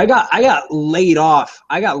 I got laid off.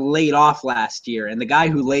 I got laid off last year, and the guy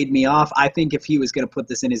who laid me off, I think if he was going to put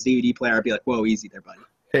this in his DVD player, I'd be like, whoa, easy there, buddy.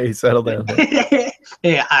 Hey, settle down.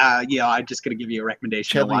 Hey, I'm just going to give you a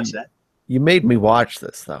recommendation to watch that. You made me watch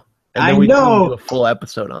this, though. And I then we know. can do a full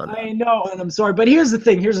episode on it. I know, and I'm sorry, but here's the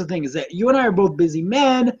thing is that you and I are both busy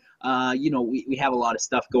men. We have a lot of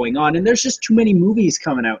stuff going on, and there's just too many movies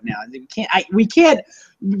coming out now. You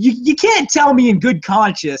can't tell me in good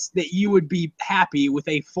conscience that you would be happy with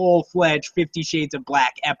a full-fledged 50 Shades of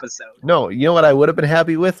Black episode. No, you know what I would have been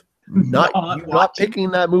happy with? Not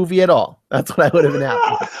picking that movie at all. That's what I would have been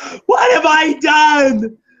happy with. What have I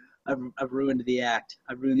done? I've ruined the act.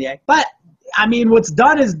 But, I mean, what's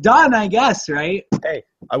done is done, I guess, right? Hey,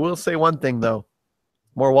 I will say one thing, though.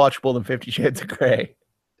 More watchable than 50 Shades of Grey.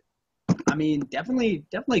 I mean, definitely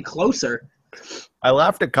closer. I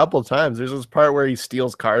laughed a couple times. There's this part where he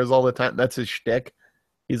steals cars all the time. That's his shtick.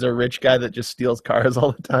 He's a rich guy that just steals cars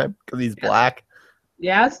all the time because he's black.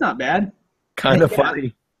 Yeah, that's not bad. Kind of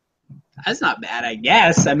funny. That's not bad, I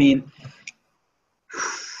guess. I mean,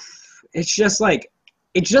 it's just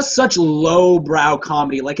such lowbrow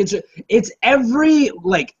comedy. Like it's every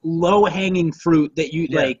like low-hanging fruit that you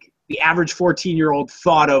like the average 14-year-old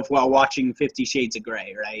thought of while watching 50 Shades of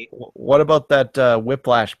Grey, right? What about that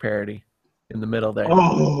Whiplash parody in the middle there?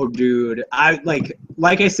 Oh, dude.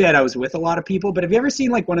 Like I said, I was with a lot of people, but have you ever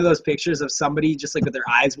seen like one of those pictures of somebody just like with their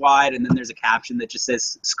eyes wide and then there's a caption that just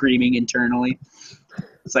says screaming internally?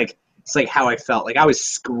 It's like how I felt. Like I was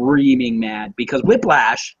screaming mad because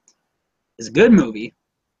Whiplash is a good movie.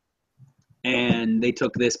 And they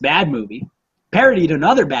took this bad movie, parodied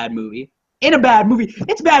another bad movie, in a bad movie.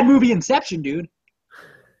 It's bad movie Inception, dude.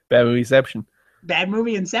 Bad movie Inception. Bad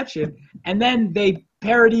movie Inception. And then they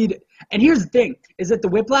parodied, and here's the thing, is that the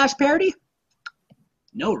Whiplash parody?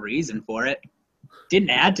 No reason for it. Didn't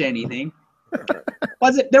add to anything.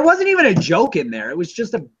 There wasn't even a joke in there. It was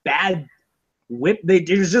just a bad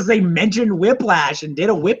they mentioned Whiplash and did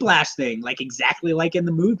a Whiplash thing, like exactly like in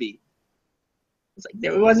the movie. It's like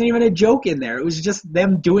there wasn't even a joke in there. It was just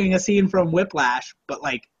them doing a scene from Whiplash, but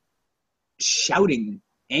like shouting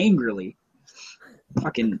angrily.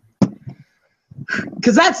 Fucking,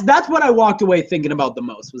 because that's what I walked away thinking about the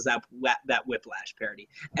most was that Whiplash parody.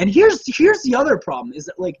 And here's the other problem is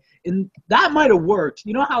that like that might have worked.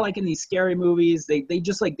 You know how like in these scary movies they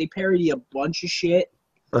just like they parody a bunch of shit.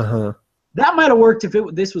 That might have worked if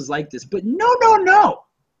this was like this, but no.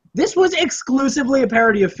 This was exclusively a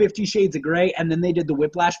parody of 50 Shades of Grey, and then they did the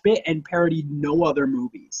Whiplash bit and parodied no other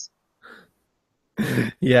movies.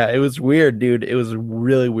 Yeah, it was weird, dude. It was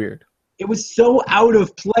really weird. It was so out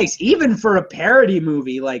of place, even for a parody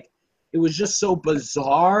movie. Like, it was just so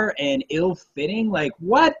bizarre and ill-fitting. Like,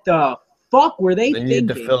 what the fuck were they thinking? They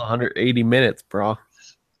needed to fill 180 minutes, bro.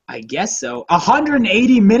 I guess so.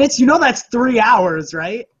 180 minutes? You know that's 3 hours,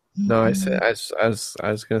 right? No, I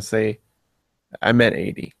was gonna say, I meant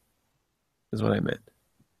 80. Is what I meant.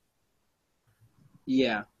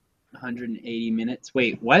 Yeah, 180 minutes.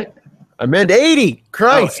 Wait, what? I meant 80.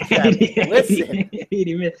 Christ. Oh,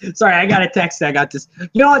 80 minutes. Sorry, I got a text. I got this.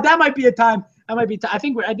 You know what? That might be a time. I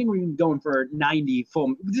think we're going for 90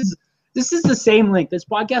 full. This is the same length. This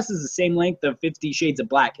podcast is the same length of 50 Shades of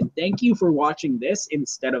Black. And thank you for watching this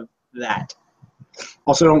instead of that.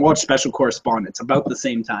 Also, don't watch Special Correspondence. About the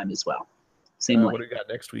same time as well. Same length. What do we got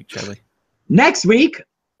next week, Charlie? Next week,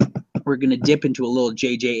 we're going to dip into a little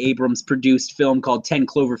J.J. Abrams produced film called 10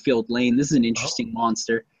 Cloverfield Lane. This is an interesting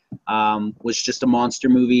monster. Was just a monster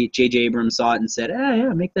movie. J.J. Abrams saw it and said, yeah,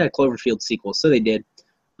 make that a Cloverfield sequel. So they did.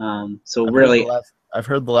 I've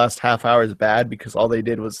heard the last half hour is bad because all they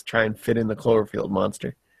did was try and fit in the Cloverfield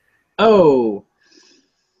monster. Oh,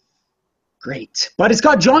 great. But it's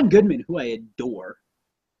got John Goodman, who I adore.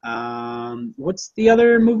 What's the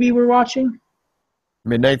other movie we're watching?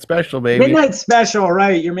 Midnight Special, baby. Midnight Special,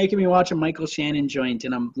 right. You're making me watch a Michael Shannon joint,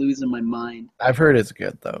 and I'm losing my mind. I've heard it's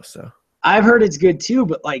good, though, so. I've heard it's good, too,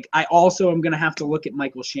 but, like, I also am going to have to look at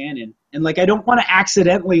Michael Shannon. And, like, I don't want to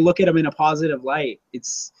accidentally look at him in a positive light.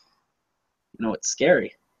 It's, it's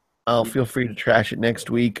scary. Feel free to trash it next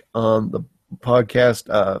week on the podcast.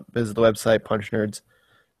 Visit the website,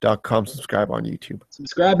 punchnerds.com. Subscribe on YouTube.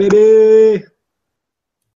 Subscribe, baby!